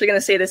was actually going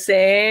to say the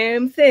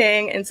same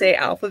thing and say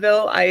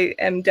Alphaville. I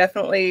am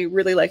definitely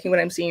really liking what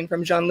I'm seeing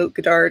from Jean-Luc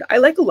Godard. I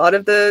like a lot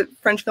of the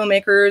French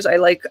filmmakers. I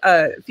like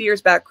a few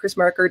years back, Chris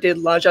Marker did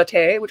La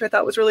Jetée, which I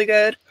thought was really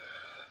good.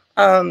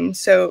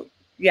 So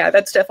yeah,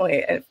 that's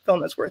definitely a film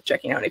that's worth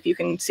checking out if you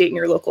can see it in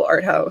your local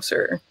art house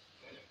or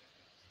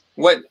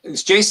What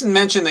Jason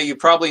mentioned that you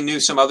probably knew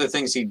some other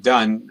things he'd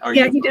done.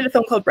 He did a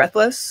film called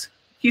Breathless.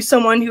 He's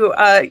someone who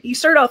he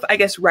started off, I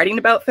guess, writing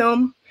about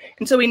film,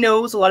 and so he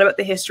knows a lot about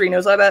the history,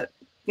 knows a lot about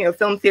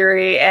film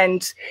theory,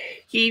 and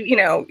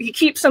he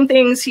keeps some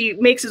things. He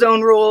makes his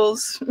own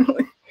rules.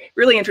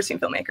 Really interesting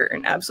filmmaker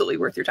and absolutely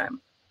worth your time.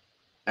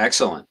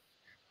 Excellent.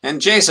 And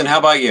Jason, how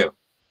about you?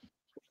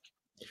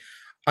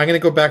 I'm going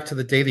to go back to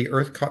The Day the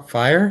Earth Caught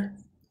Fire,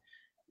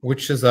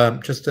 which is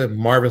just a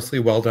marvelously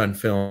well done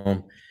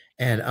film,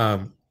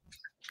 and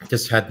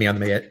just had me on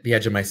the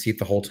edge of my seat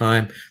the whole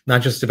time.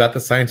 Not just about the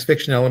science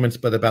fiction elements,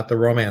 but about the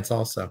romance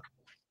also.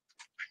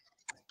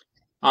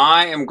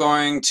 I am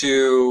going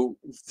to,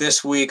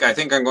 this week, I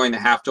think I'm going to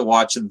have to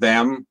watch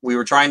Them. We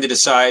were trying to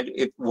decide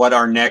what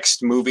our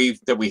next movie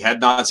that we had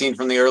not seen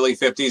from the early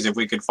 50s, if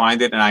we could find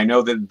it. And I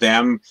know that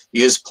Them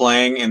is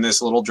playing in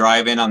this little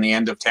drive-in on the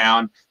end of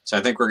town. So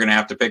I think we're going to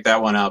have to pick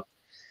that one up.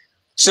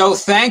 So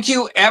thank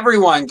you,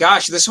 everyone.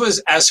 Gosh, this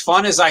was as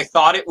fun as I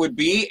thought it would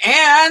be.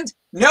 And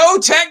no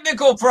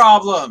technical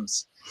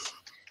problems.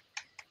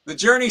 The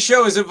Journey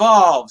show has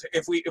evolved.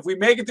 If we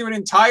make it through an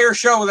entire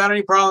show without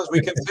any problems, we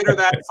consider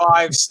that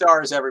 5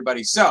 stars,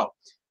 everybody. So,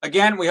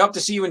 again, we hope to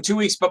see you in 2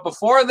 weeks. But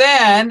before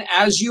then,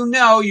 as you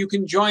know, you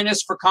can join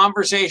us for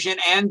conversation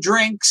and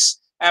drinks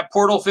at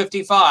Portal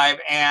 55.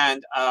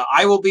 And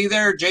I will be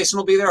there. Jason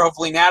will be there.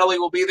 Hopefully, Natalie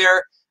will be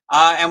there.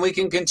 And we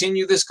can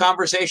continue this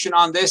conversation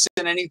on this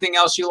and anything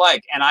else you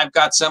like. And I've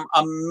got some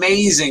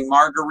amazing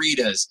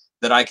margaritas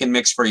that I can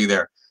mix for you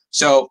there.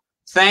 So,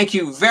 thank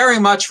you very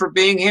much for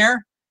being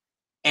here.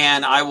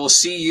 And I will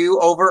see you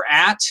over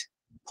at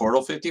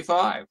Portal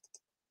 55.